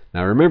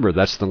 Now remember,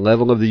 that's the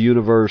level of the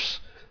universe,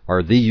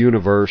 or the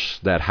universe,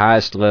 that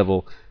highest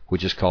level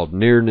which is called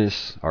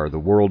nearness, or the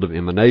world of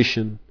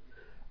emanation,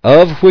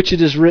 of which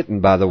it is written,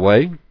 by the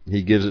way.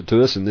 He gives it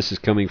to us, and this is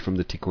coming from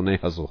the Tikkunei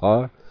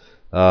HaZohar,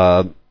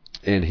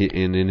 and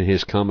in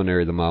his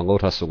commentary, the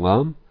Ma'alot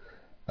HaSulam.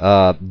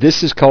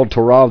 This is called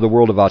Torah of the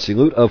world of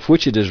Atzilut, of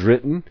which it is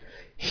written,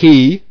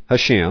 He,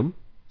 Hashem,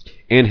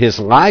 and His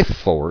life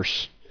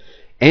force,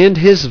 and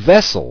His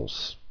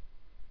vessels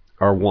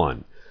are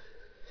one.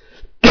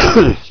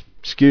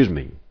 Excuse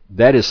me.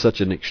 That is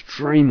such an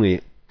extremely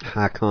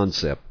high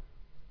concept.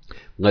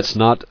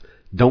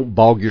 Don't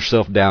bog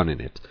yourself down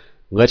in it.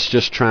 Let's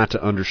just try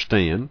to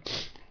understand.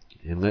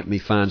 And let me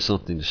find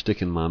something to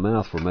stick in my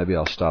mouth, or maybe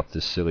I'll stop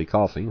this silly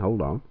coughing.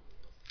 Hold on.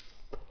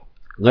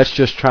 Let's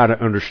just try to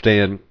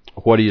understand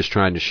what he is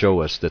trying to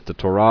show us, that the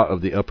Torah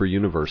of the upper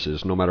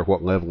universes, no matter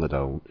what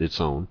level it's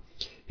on,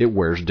 it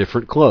wears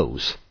different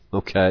clothes.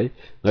 Okay?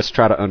 Let's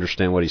try to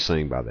understand what he's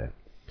saying by that.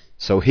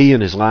 So he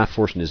and his life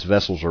force and his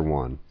vessels are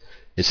one.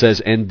 It says,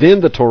 and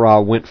then the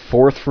Torah went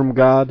forth from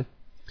God,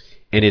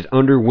 and it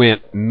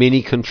underwent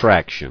many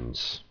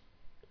contractions.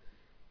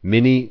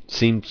 Many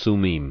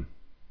tzimtzumim.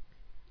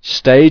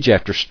 Stage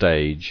after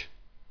stage,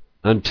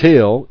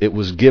 until it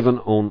was given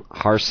on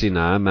Har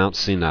Sinai, Mount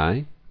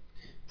Sinai,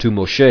 to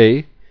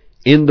Moshe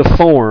in the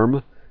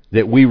form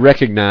that we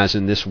recognize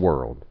in this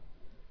world.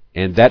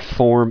 And that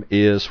form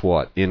is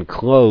what?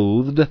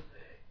 Enclothed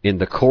in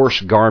the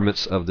coarse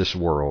garments of this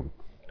world.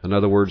 In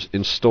other words,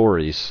 in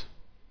stories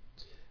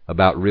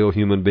about real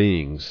human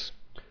beings.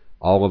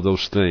 All of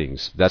those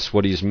things. That's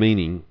what he's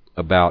meaning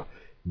about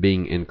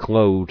being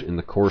enclosed in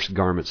the coarse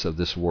garments of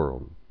this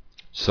world.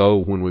 So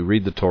when we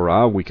read the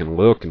Torah, we can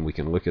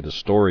look at a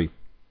story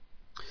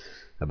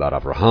about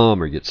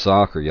Abraham or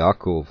Yitzhak or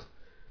Yaakov,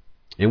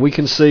 and we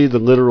can see the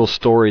literal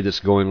story that's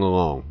going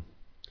along.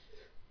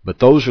 But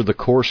those are the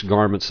coarse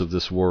garments of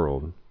this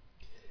world,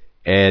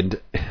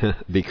 and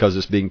because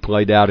it's being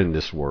played out in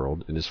this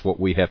world, and it's what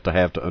we have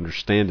to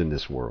understand in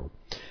this world.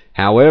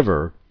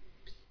 However,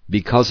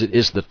 because it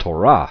is the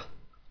Torah,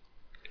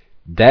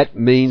 that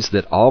means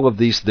that all of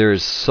these, there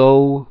is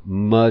so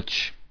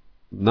much,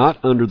 not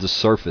under the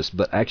surface,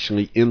 but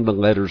actually in the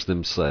letters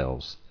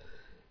themselves.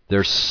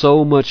 There's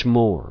so much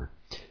more.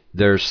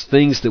 There's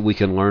things that we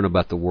can learn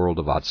about the world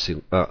of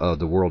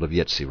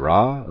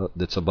Yetzirah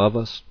that's above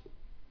us,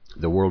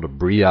 the world of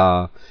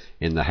Bria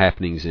and the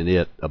happenings in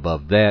it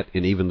above that,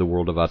 and even the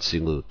world of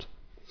Atzilut.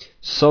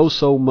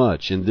 So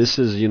much. And this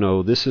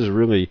is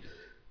really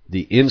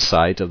the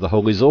insight of the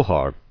Holy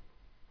Zohar,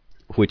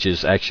 which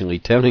is actually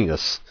telling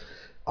us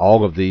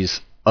all of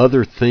these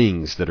other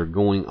things that are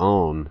going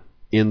on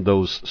in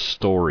those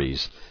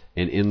stories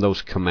and in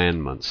those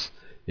commandments.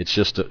 It's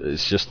just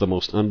the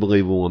most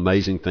unbelievable,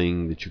 amazing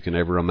thing that you can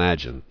ever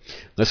imagine.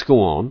 Let's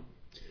go on.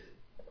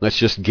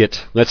 Let's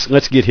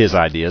get his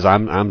ideas.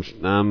 I'm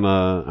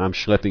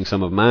schlepping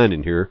some of mine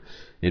in here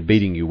and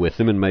beating you with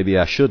them, and maybe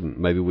I shouldn't.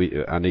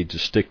 Maybe I need to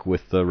stick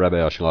with Rabbi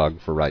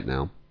Ashlag for right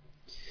now.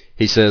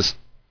 He says,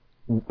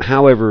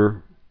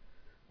 however,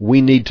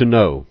 we need to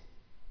know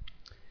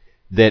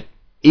that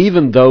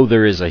even though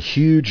there is a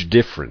huge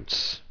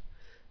difference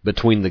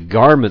between the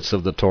garments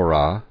of the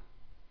Torah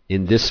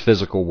in this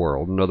physical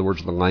world, in other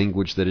words, the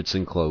language that it's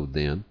enclosed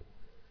in,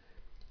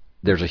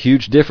 there's a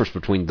huge difference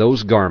between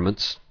those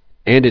garments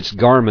and its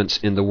garments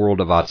in the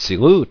world of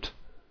Atzilut,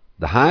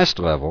 the highest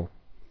level.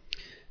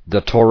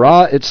 The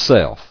Torah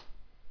itself,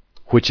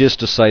 which is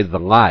to say the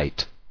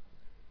light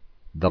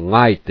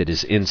that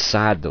is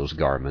inside those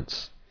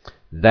garments,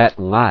 that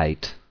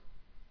light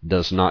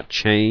does not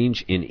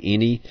change in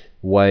any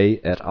way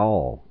at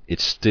all.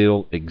 It's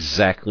still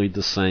exactly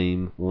the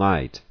same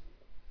light.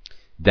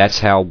 That's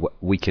how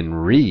we can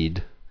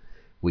read,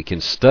 we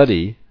can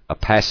study a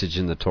passage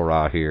in the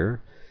Torah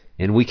here,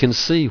 and we can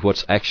see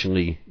what's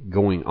actually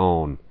going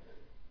on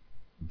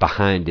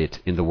behind it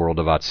in the world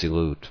of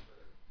Atzilut,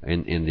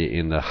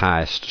 in the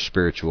highest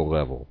spiritual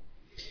level.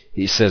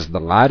 He says the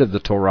light of the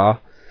Torah,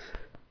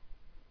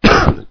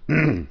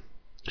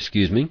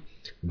 excuse me,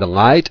 the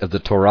light of the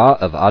Torah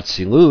of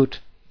Atzilut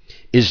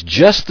is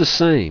just the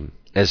same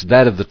as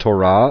that of the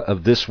Torah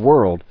of this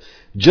world,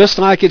 just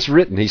like it's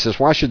written. He says,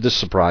 why should this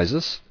surprise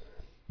us?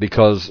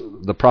 Because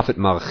the prophet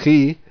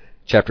Malachi,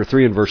 chapter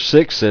 3 and verse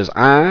 6 says,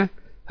 I,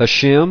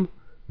 Hashem,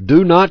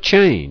 do not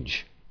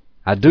change.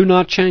 I do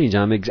not change.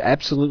 I'm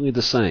absolutely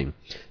the same.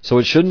 So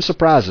it shouldn't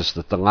surprise us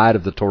that the light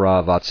of the Torah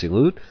of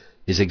Atzilut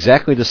is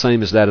exactly the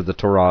same as that of the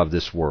Torah of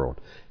this world.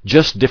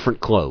 Just different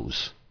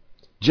clothes.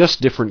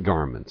 Just different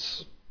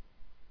garments.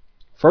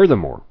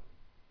 Furthermore,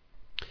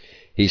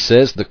 he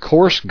says the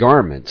coarse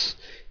garments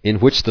in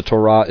which the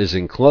Torah is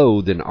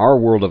enclosed in our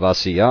world of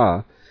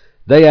Asiyah,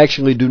 they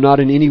actually do not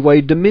in any way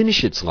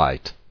diminish its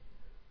light.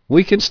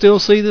 We can still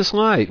see this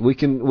light.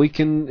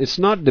 It's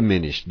not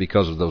diminished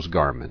because of those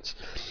garments.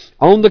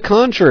 On the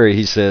contrary,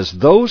 he says,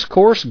 those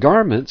coarse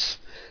garments,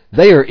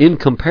 they are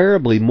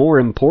incomparably more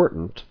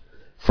important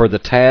for the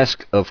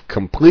task of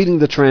completing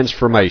the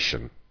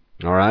transformation.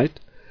 All right?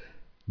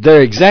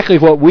 They're exactly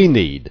what we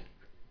need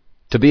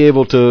to be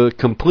able to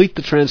complete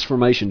the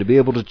transformation, to be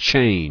able to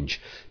change,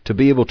 to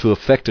be able to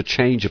effect a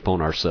change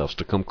upon ourselves,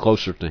 to come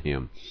closer to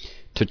Him,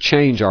 to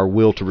change our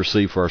will to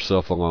receive for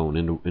ourselves alone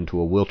into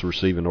a will to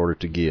receive in order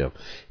to give.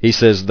 He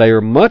says they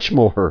are much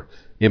more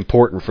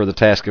important for the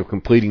task of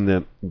completing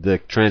the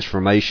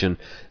transformation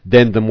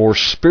than the more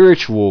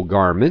spiritual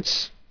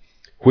garments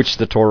which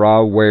the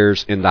Torah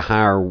wears in the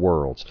higher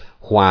worlds.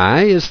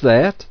 Why is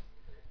that?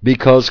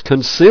 Because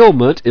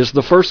concealment is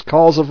the first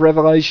cause of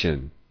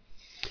revelation.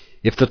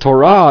 If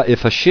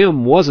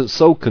Hashem wasn't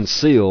so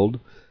concealed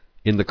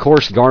in the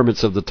coarse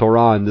garments of the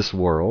Torah in this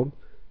world,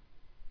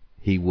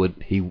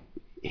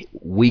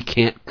 we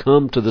can't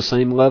come to the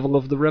same level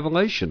of the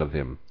revelation of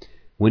Him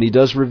when He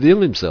does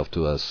reveal Himself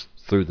to us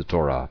through the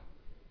Torah.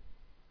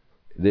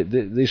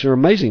 These are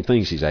amazing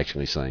things He's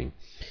actually saying.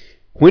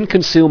 When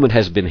concealment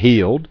has been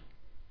healed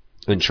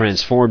and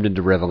transformed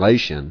into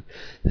revelation,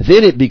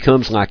 then it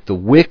becomes like the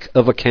wick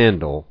of a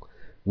candle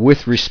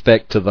with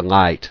respect to the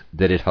light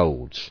that it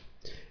holds.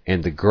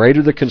 And the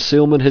greater the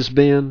concealment has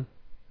been,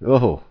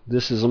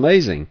 this is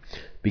amazing,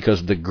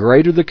 because the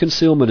greater the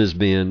concealment has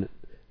been,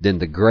 then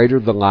the greater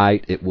the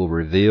light it will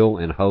reveal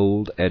and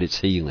hold at its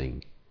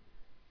healing.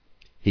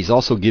 He's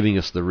also giving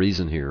us the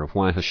reason here of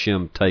why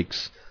Hashem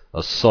takes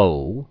a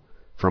soul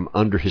from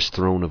under His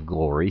throne of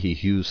glory. He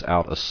hews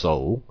out a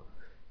soul,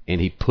 and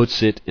He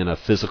puts it in a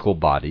physical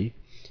body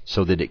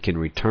so that it can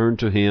return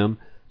to Him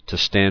to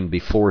stand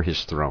before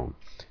His throne.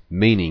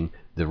 Meaning,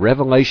 the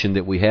revelation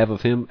that we have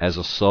of Him as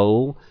a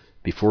soul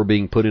before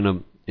being put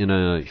in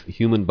a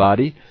human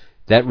body,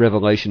 that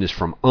revelation is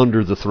from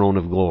under the throne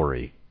of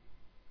glory.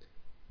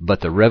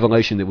 But the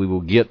revelation that we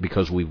will get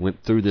because we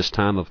went through this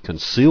time of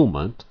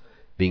concealment,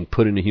 being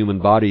put in a human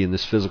body in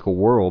this physical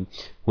world,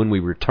 when we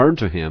return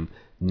to Him,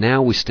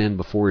 now we stand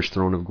before His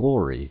throne of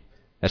glory.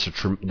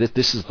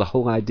 This is the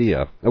whole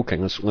idea. Okay,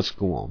 let's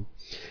go on.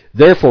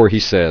 Therefore, he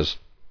says,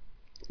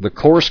 the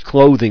coarse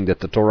clothing that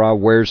the Torah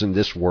wears in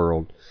this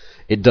world,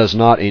 it does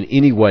not in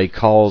any way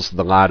cause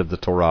the light of the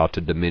Torah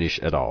to diminish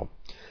at all.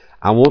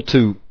 I want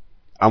to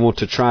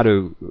try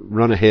to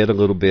run ahead a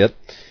little bit,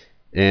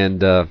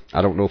 and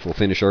I don't know if we'll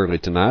finish early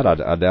tonight.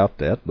 I doubt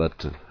that,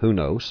 but who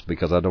knows,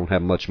 because I don't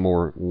have much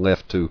more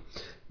left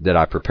that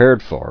I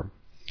prepared for.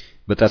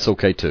 But that's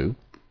okay too.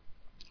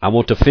 I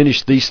want to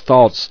finish these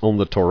thoughts on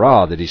the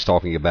Torah that he's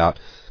talking about,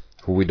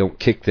 where we don't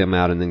kick them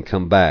out and then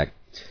come back.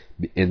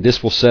 And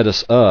this will set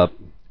us up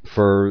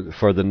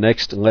for the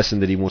next lesson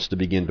that he wants to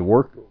begin to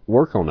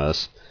work on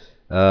us,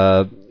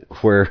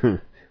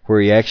 where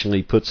he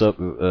actually puts up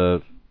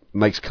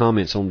makes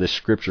comments on this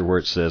scripture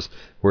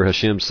where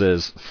Hashem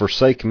says,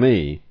 "Forsake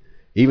me,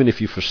 even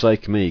if you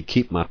forsake me,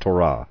 keep my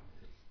Torah."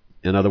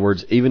 In other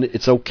words,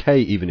 it's okay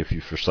even if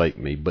you forsake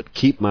me, but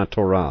keep my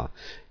Torah.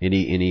 And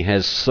he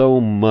has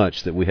so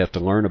much that we have to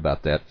learn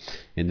about that,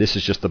 and this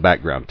is just the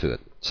background to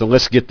it. So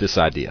let's get this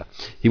idea.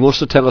 He wants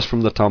to tell us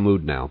from the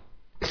Talmud now,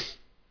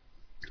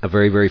 a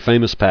very, very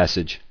famous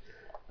passage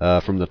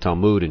from the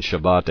Talmud in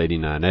Shabbat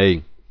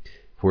 89a,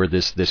 where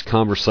this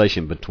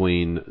conversation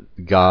between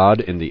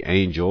God and the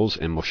angels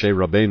and Moshe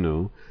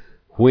Rabbeinu,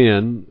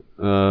 when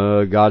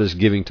God is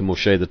giving to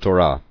Moshe the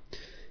Torah.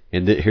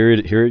 And here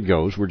it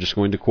goes. We're just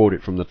going to quote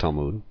it from the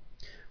Talmud.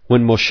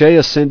 When Moshe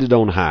ascended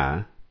on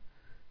high,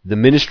 the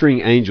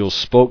ministering angels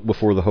spoke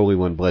before the Holy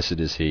One, blessed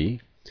is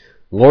He.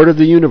 Lord of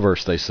the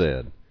universe, they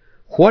said,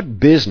 what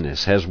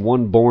business has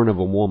one born of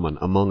a woman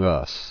among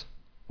us?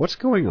 What's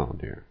going on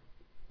here?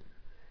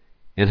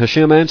 And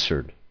Hashem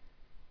answered,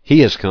 He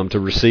has come to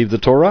receive the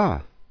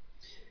Torah.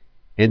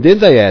 And then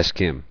they asked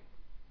him,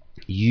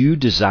 you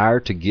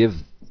desire to give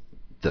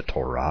the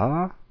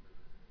Torah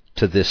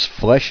to this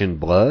flesh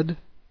and blood?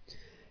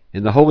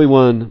 And the Holy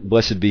One,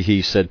 blessed be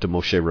He, said to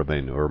Moshe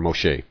Rabbeinu, or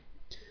Moshe,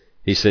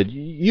 He said,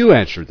 you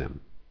answer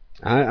them.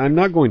 I'm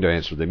not going to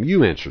answer them.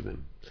 You answer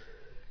them.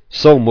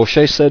 So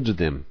Moshe said to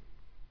them,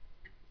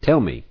 tell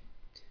me,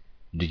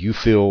 do you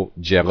feel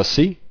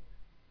jealousy?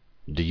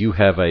 Do you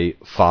have a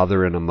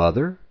father and a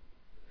mother?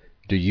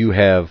 Do you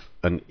have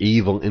an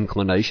evil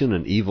inclination,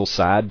 an evil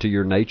side to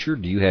your nature?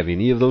 Do you have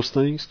any of those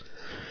things?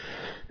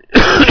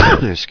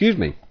 Excuse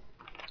me.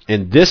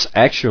 And this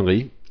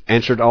actually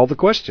answered all the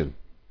question.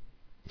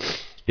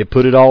 It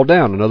put it all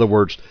down. In other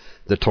words,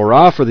 the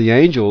Torah for the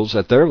angels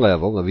at their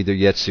level of either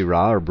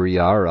Yetzirah or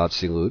Bria or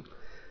Atzilut.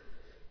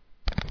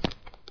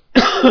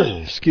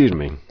 Excuse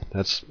me.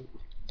 That's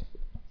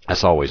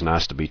always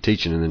nice to be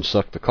teaching and then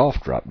suck the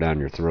cough drop down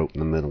your throat in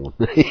the middle of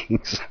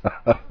things.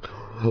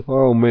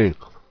 Oh man.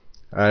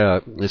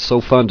 It's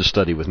so fun to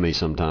study with me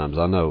sometimes.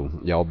 I know.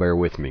 Y'all bear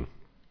with me.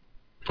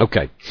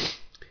 Okay.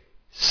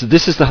 So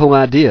this is the whole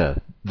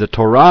idea. The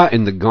Torah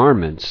and the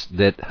garments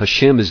that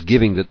Hashem is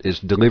giving, that is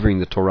delivering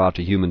the Torah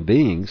to human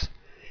beings,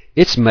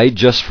 it's made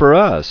just for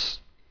us.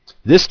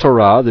 This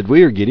Torah that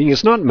we are getting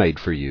is not made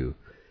for you,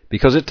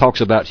 because it talks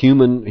about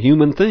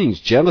human things,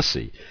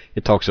 jealousy.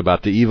 It talks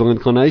about the evil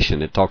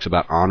inclination. It talks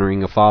about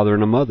honoring a father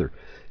and a mother.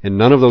 And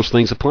none of those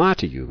things apply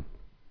to you.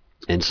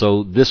 And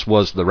so this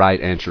was the right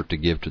answer to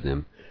give to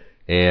them.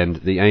 And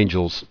the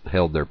angels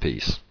held their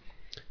peace.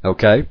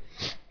 Okay?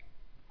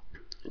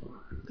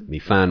 Let me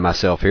find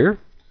myself here.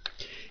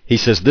 He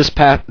says this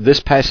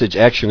passage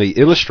actually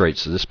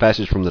illustrates, this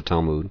passage from the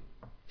Talmud,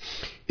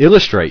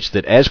 illustrates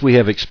that, as we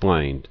have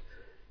explained,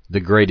 the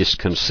greatest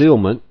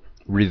concealment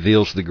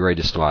reveals the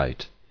greatest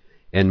light.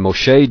 And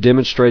Moshe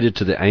demonstrated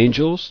to the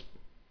angels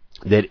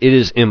that it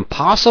is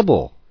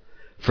impossible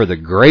for the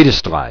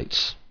greatest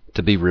lights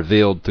to be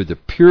revealed through the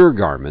pure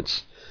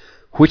garments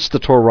which the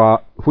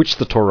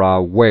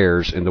Torah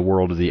wears in the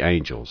world of the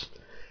angels.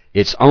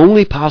 It's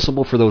only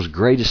possible for those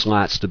greatest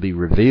lights to be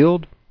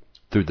revealed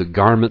through the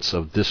garments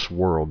of this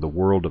world, the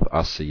world of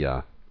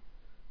Asiyah,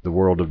 the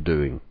world of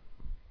doing.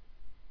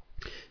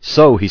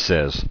 So, he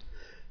says,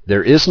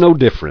 there is no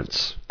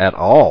difference at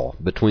all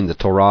between the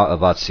Torah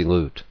of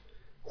Atzilut,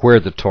 where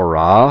the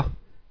Torah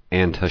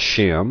and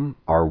Hashem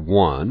are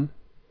one.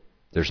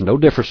 There's no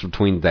difference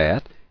between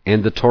that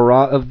and the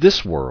Torah of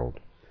this world.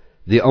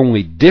 The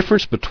only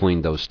difference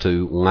between those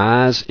two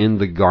lies in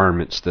the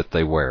garments that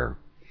they wear.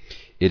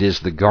 It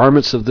is the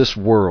garments of this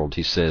world,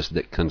 he says,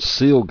 that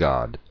conceal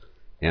God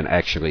and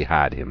actually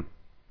hide Him.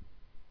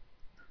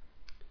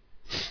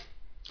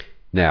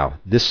 Now,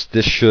 this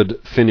should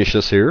finish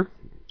us here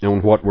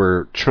on what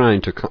we're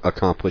trying to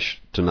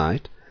accomplish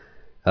tonight.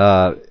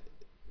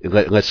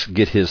 Let's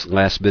get his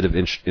last bit of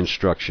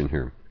instruction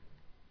here.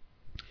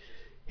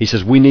 He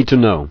says we need to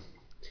know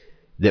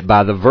that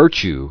by the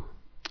virtue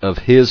of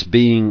His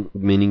being,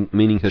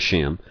 meaning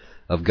Hashem,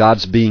 of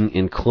God's being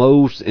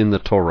enclosed in the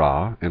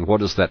Torah, and what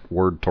does that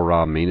word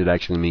Torah mean? It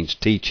actually means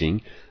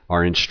teaching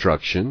or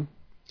instruction.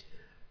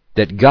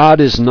 That God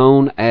is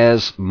known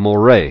as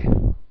Moreh.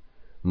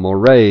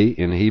 Moreh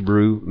in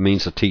Hebrew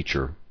means a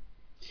teacher.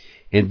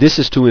 And this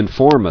is to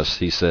inform us,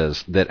 he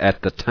says, that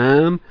at the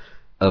time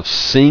of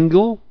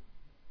single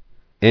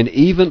and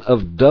even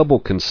of double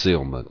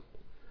concealment,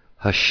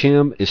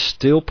 Hashem is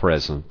still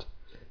present,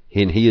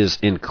 and He is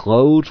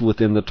enclosed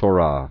within the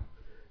Torah.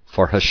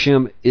 For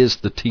Hashem is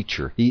the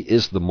teacher. He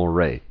is the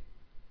Moreh.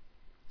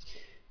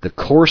 The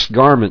coarse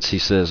garments, he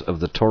says, of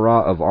the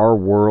Torah of our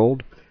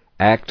world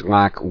act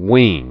like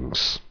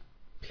wings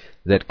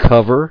that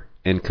cover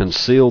and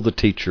conceal the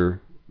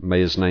teacher,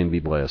 may his name be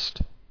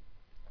blessed,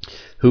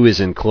 who is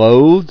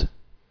enclosed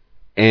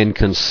and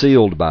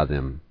concealed by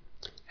them.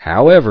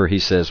 However, he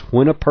says,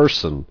 when a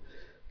person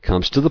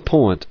comes to the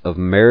point of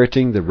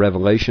meriting the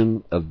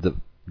revelation of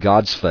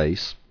God's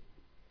face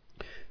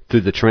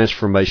through the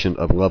transformation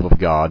of love of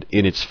God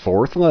in its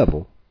fourth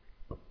level,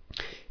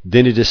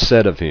 then it is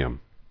said of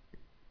him,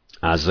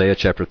 Isaiah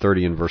chapter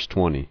 30 and verse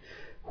 20,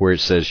 where it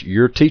says,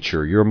 your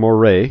teacher, your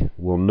Moreh,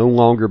 will no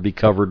longer be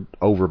covered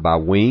over by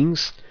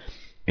wings,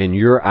 and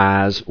your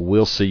eyes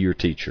will see your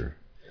teacher.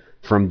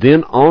 From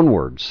then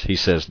onwards, he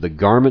says, the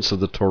garments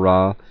of the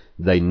Torah,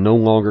 they no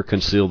longer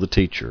conceal the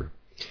teacher,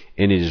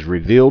 and it is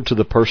revealed to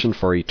the person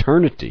for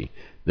eternity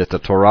that the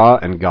Torah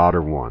and God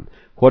are one.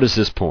 What is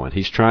this point?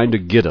 He's trying to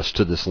get us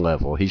to this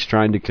level. He's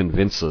trying to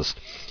convince us.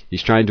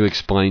 He's trying to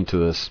explain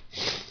to us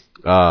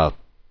the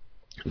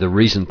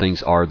reason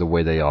things are the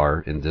way they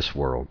are in this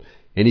world.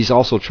 And he's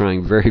also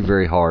trying very,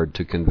 very hard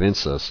to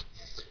convince us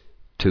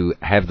to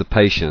have the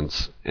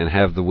patience and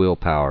have the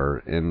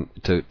willpower and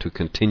to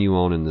continue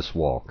on in this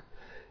walk,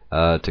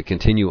 to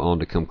continue on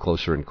to come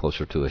closer and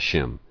closer to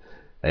Hashem,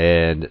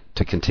 and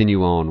to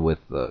continue on with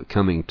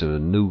coming to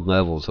new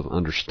levels of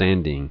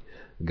understanding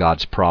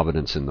God's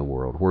providence in the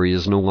world, where He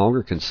is no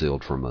longer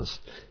concealed from us,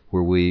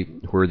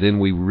 where then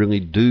we really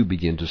do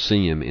begin to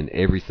see Him in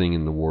everything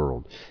in the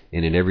world,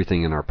 and in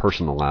everything in our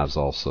personal lives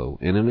also,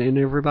 and in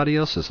everybody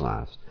else's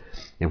lives.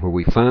 And where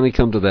we finally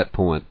come to that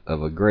point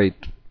of a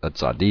great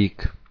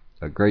tzaddik,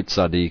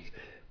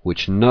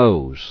 which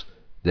knows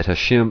that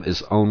Hashem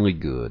is only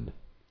good,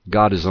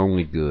 God is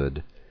only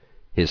good,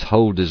 His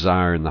whole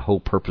desire and the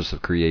whole purpose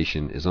of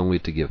creation is only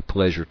to give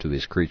pleasure to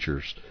His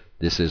creatures.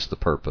 This is the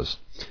purpose.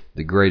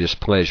 The greatest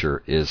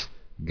pleasure is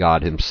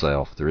God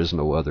Himself. There is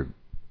no other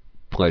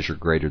pleasure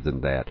greater than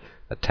that,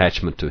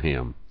 attachment to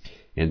Him.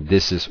 And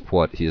this is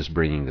what He is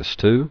bringing us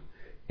to,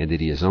 and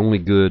that He is only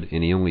good,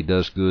 and He only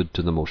does good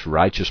to the most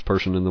righteous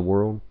person in the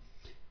world,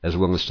 as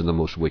well as to the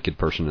most wicked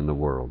person in the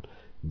world.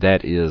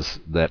 That is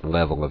that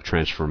level of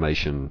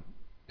transformation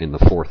in the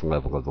fourth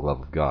level of the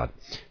love of God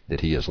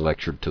that He has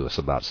lectured to us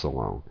about so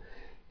long.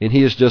 And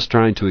He is just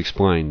trying to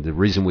explain the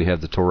reason we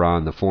have the Torah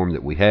in the form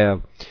that we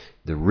have,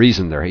 the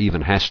reason there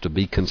even has to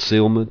be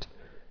concealment,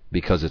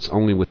 because it's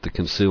only with the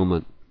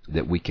concealment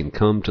that we can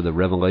come to the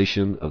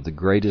revelation of the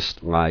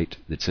greatest light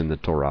that's in the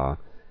Torah,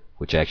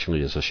 which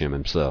actually is Hashem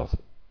Himself.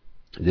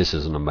 This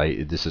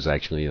is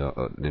actually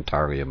an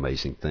entirely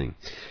amazing thing.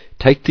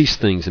 Take these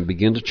things and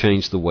begin to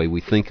change the way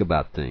we think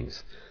about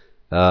things.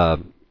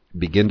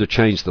 Begin to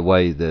change the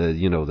way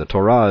the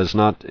Torah is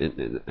not,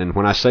 and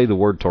when I say the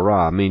word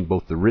Torah, I mean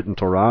both the written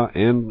Torah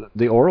and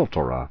the oral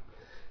Torah.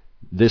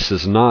 This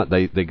is not,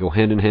 they go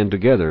hand in hand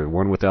together.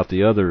 One without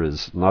the other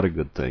is not a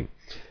good thing.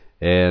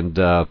 And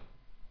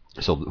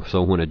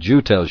so when a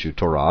Jew tells you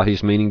Torah,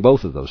 he's meaning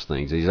both of those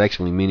things. He's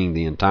actually meaning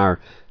the entire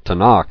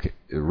Tanakh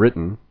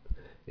written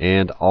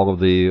and all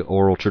of the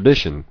oral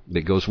tradition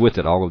that goes with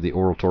it, all of the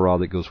oral Torah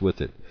that goes with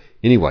it.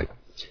 Anyway,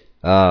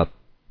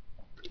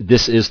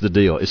 This is the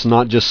deal. It's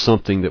not just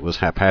something that was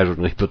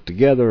haphazardly put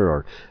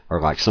together,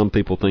 or like some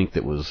people think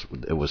it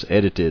was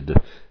edited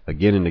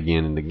again and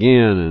again and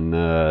again, and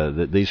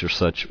that these are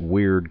such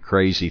weird,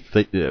 crazy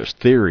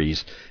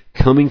theories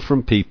coming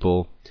from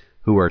people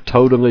who are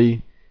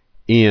totally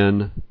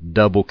in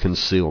double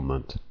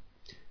concealment.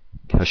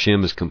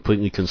 Hashem is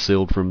completely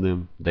concealed from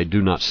them. They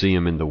do not see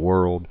Him in the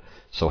world.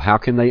 So how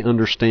can they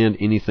understand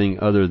anything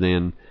other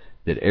than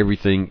that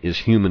everything is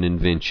human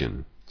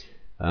invention?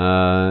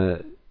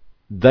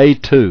 They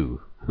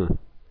too,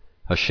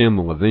 Hashem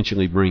will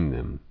eventually bring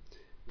them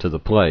to the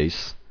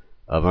place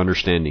of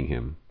understanding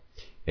Him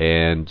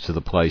and to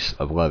the place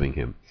of loving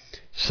Him.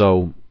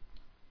 So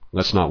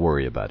let's not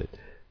worry about it,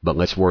 but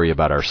let's worry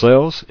about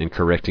ourselves and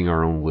correcting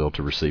our own will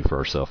to receive for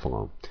ourselves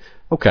alone.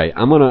 Okay,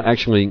 I'm going to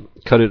actually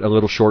cut it a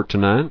little short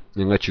tonight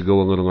and let you go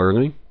a little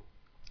early.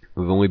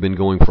 We've only been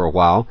going for a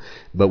while,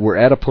 but we're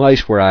at a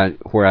place where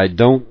I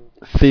don't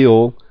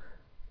feel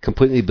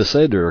completely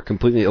beseder or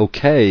completely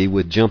okay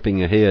with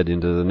jumping ahead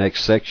into the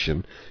next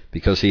section,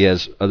 because he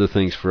has other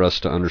things for us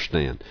to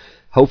understand.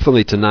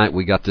 Hopefully tonight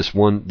we got this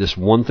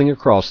one thing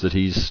across that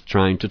he's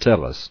trying to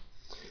tell us.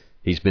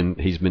 He's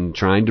been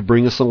trying to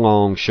bring us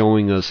along,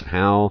 showing us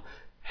how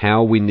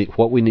we need,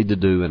 what we need to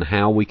do, and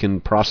how we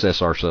can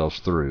process ourselves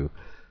through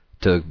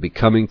to be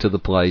coming to the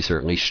place, or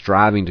at least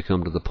striving to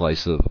come to the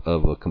place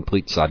of a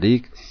complete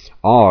tzaddik,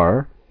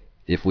 or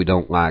if we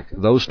don't like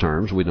those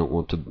terms, we don't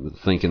want to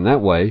think in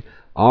that way,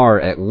 are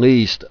at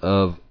least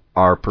of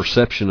our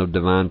perception of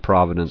divine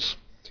providence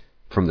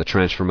from the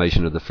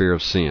transformation of the fear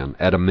of sin,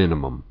 at a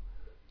minimum,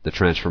 the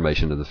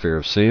transformation of the fear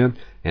of sin,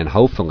 and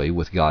hopefully,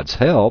 with God's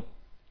help,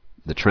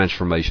 the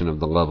transformation of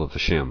the love of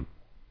Hashem.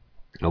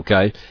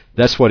 Okay?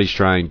 That's what he's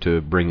trying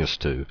to bring us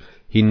to.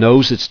 He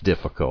knows it's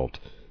difficult.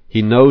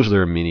 He knows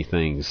there are many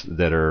things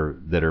that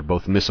are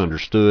both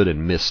misunderstood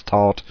and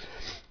mistaught,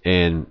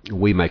 and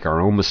we make our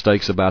own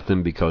mistakes about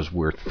them because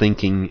we're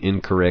thinking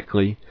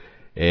incorrectly.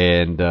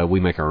 And we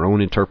make our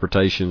own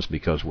interpretations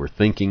because we're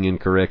thinking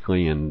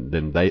incorrectly, and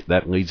then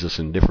that leads us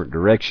in different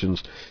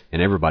directions,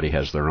 and everybody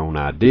has their own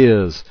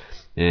ideas,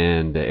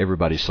 and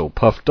everybody's so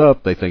puffed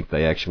up they think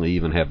they actually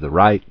even have the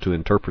right to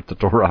interpret the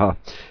Torah.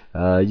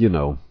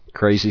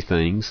 Crazy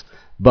things.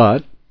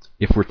 But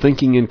if we're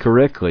thinking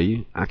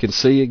incorrectly, I can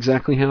see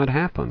exactly how it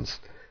happens.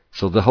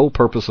 So the whole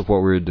purpose of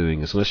what we're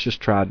doing is let's just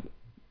try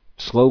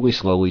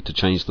slowly to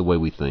change the way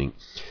we think,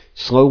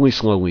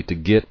 slowly to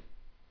get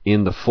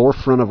in the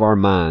forefront of our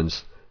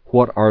minds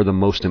what are the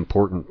most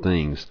important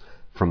things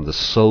from the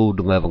sod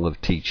level of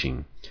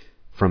teaching,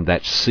 from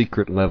that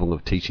secret level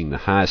of teaching, the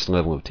highest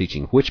level of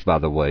teaching, which, by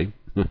the way,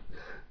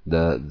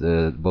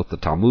 both the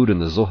Talmud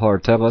and the Zohar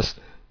tell us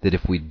that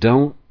if we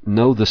don't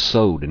know the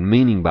sod, and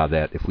meaning by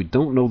that, if we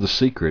don't know the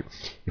secret,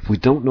 if we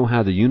don't know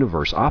how the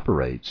universe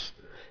operates,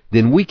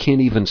 then we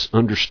can't even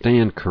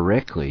understand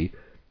correctly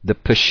the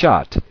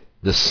peshat,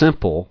 the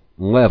simple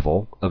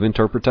level of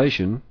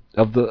interpretation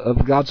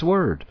of God's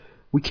Word.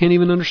 We can't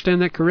even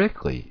understand that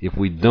correctly if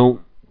we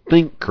don't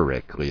think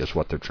correctly, is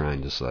what they're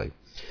trying to say.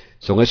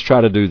 So let's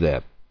try to do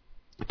that,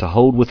 to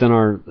hold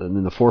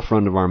in the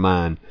forefront of our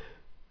mind,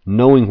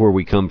 knowing where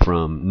we come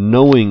from,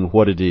 knowing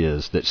what it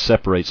is that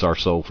separates our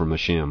soul from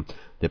Hashem,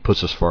 that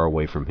puts us far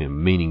away from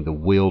Him, meaning the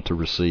will to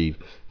receive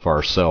for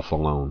ourselves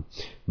alone,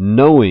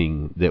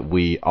 knowing that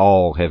we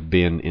all have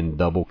been in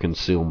double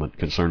concealment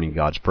concerning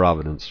God's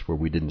providence, where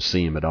we didn't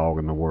see Him at all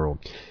in the world,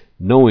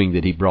 knowing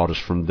that He brought us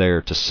from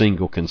there to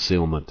single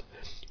concealment,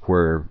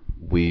 where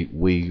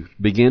we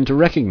begin to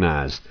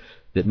recognize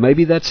that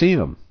maybe that's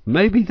Him.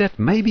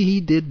 Maybe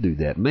He did do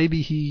that.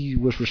 Maybe He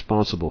was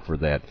responsible for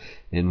that.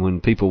 And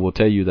when people will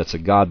tell you that's a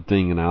God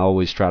thing, and I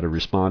always try to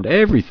respond,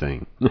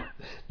 everything.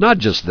 Not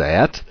just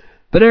that,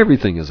 but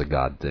everything is a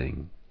God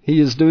thing. He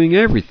is doing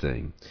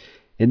everything.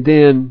 And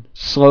then,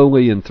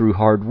 slowly and through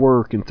hard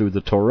work and through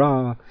the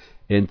Torah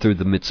and through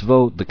the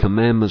mitzvot, the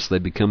commandments, they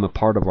become a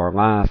part of our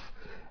life.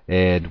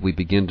 And we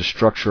begin to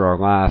structure our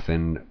life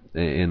and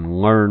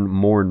learn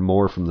more and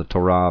more from the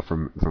Torah,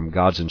 from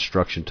God's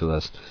instruction to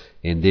us.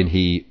 And then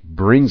He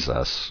brings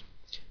us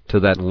to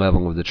that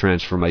level of the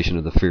transformation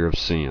of the fear of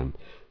sin,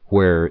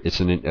 where it's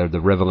the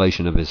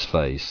revelation of His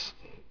face.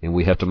 And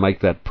we have to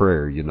make that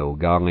prayer,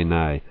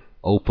 Galinai,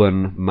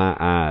 open my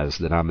eyes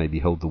that I may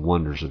behold the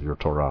wonders of your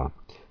Torah.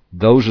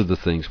 Those are the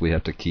things we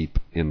have to keep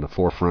in the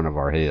forefront of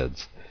our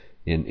heads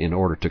in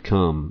order to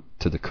come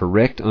to the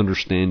correct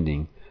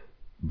understanding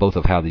both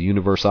of how the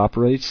universe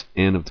operates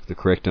and of the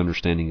correct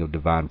understanding of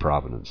divine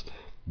providence.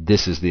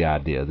 This is the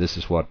idea. This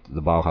is what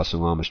the Baal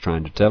HaSulam is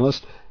trying to tell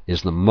us,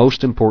 is the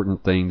most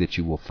important thing that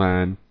you will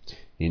find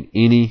in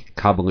any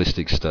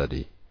Kabbalistic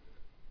study.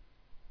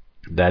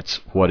 That's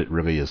what it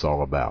really is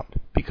all about,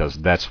 because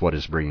that's what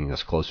is bringing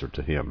us closer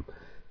to Him.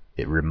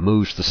 It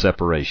removes the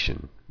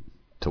separation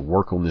to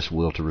work on this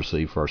will to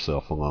receive for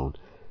ourselves alone,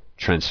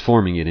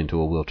 transforming it into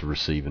a will to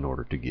receive in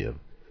order to give.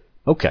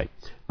 Okay.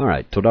 All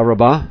right. Toda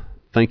Rabbah.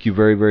 Thank you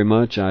very, very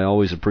much. I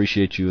always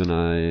appreciate you, and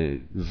I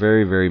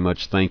very, very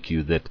much thank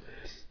you that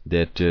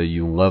that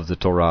you love the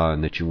Torah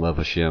and that you love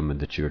Hashem and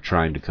that you're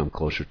trying to come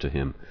closer to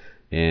Him.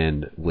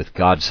 And with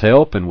God's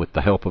help and with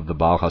the help of the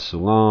Baal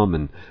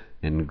HaSulam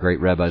and great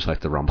rabbis like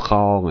the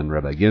Ramchal and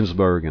Rabbi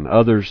Ginsburg and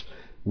others,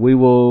 we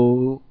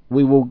will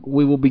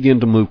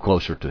begin to move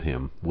closer to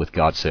Him with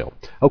God's help.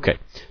 Okay,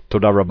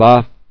 Todah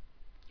Rabbah.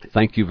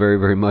 Thank you very,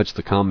 very much.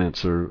 The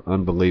comments are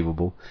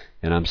unbelievable,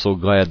 and I'm so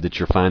glad that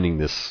you're finding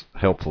this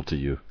helpful to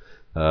you.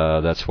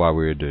 That's why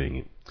we're doing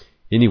it.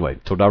 Anyway,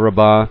 Todah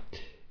Rabbah.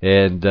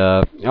 And,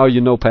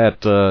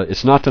 Pat,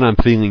 it's not that I'm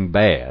feeling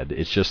bad.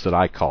 It's just that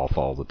I cough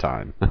all the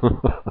time.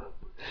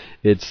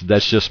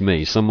 That's just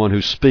me. Someone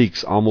who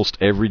speaks almost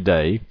every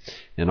day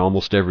and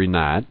almost every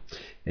night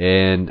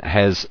and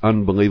has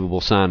unbelievable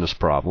sinus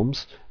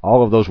problems,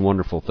 all of those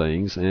wonderful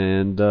things,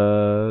 and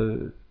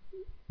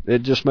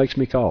it just makes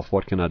me cough.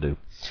 What can I do?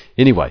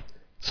 Anyway,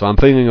 so I'm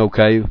feeling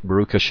okay.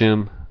 Baruch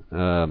Hashem.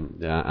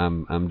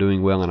 I'm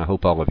doing well, and I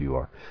hope all of you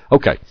are.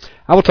 Okay,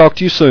 I will talk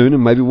to you soon,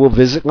 and maybe we'll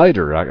visit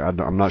later.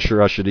 I'm not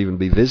sure I should even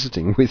be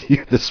visiting with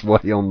you this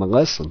way on the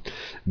lesson,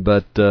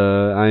 but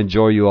I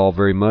enjoy you all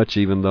very much,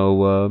 even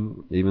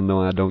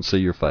though I don't see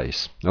your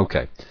face.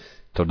 Okay,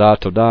 Todah,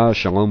 Todah,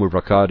 Shalom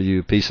Uvrakah to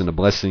you, peace and a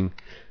blessing.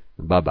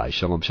 Bye bye,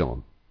 Shalom,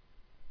 Shalom.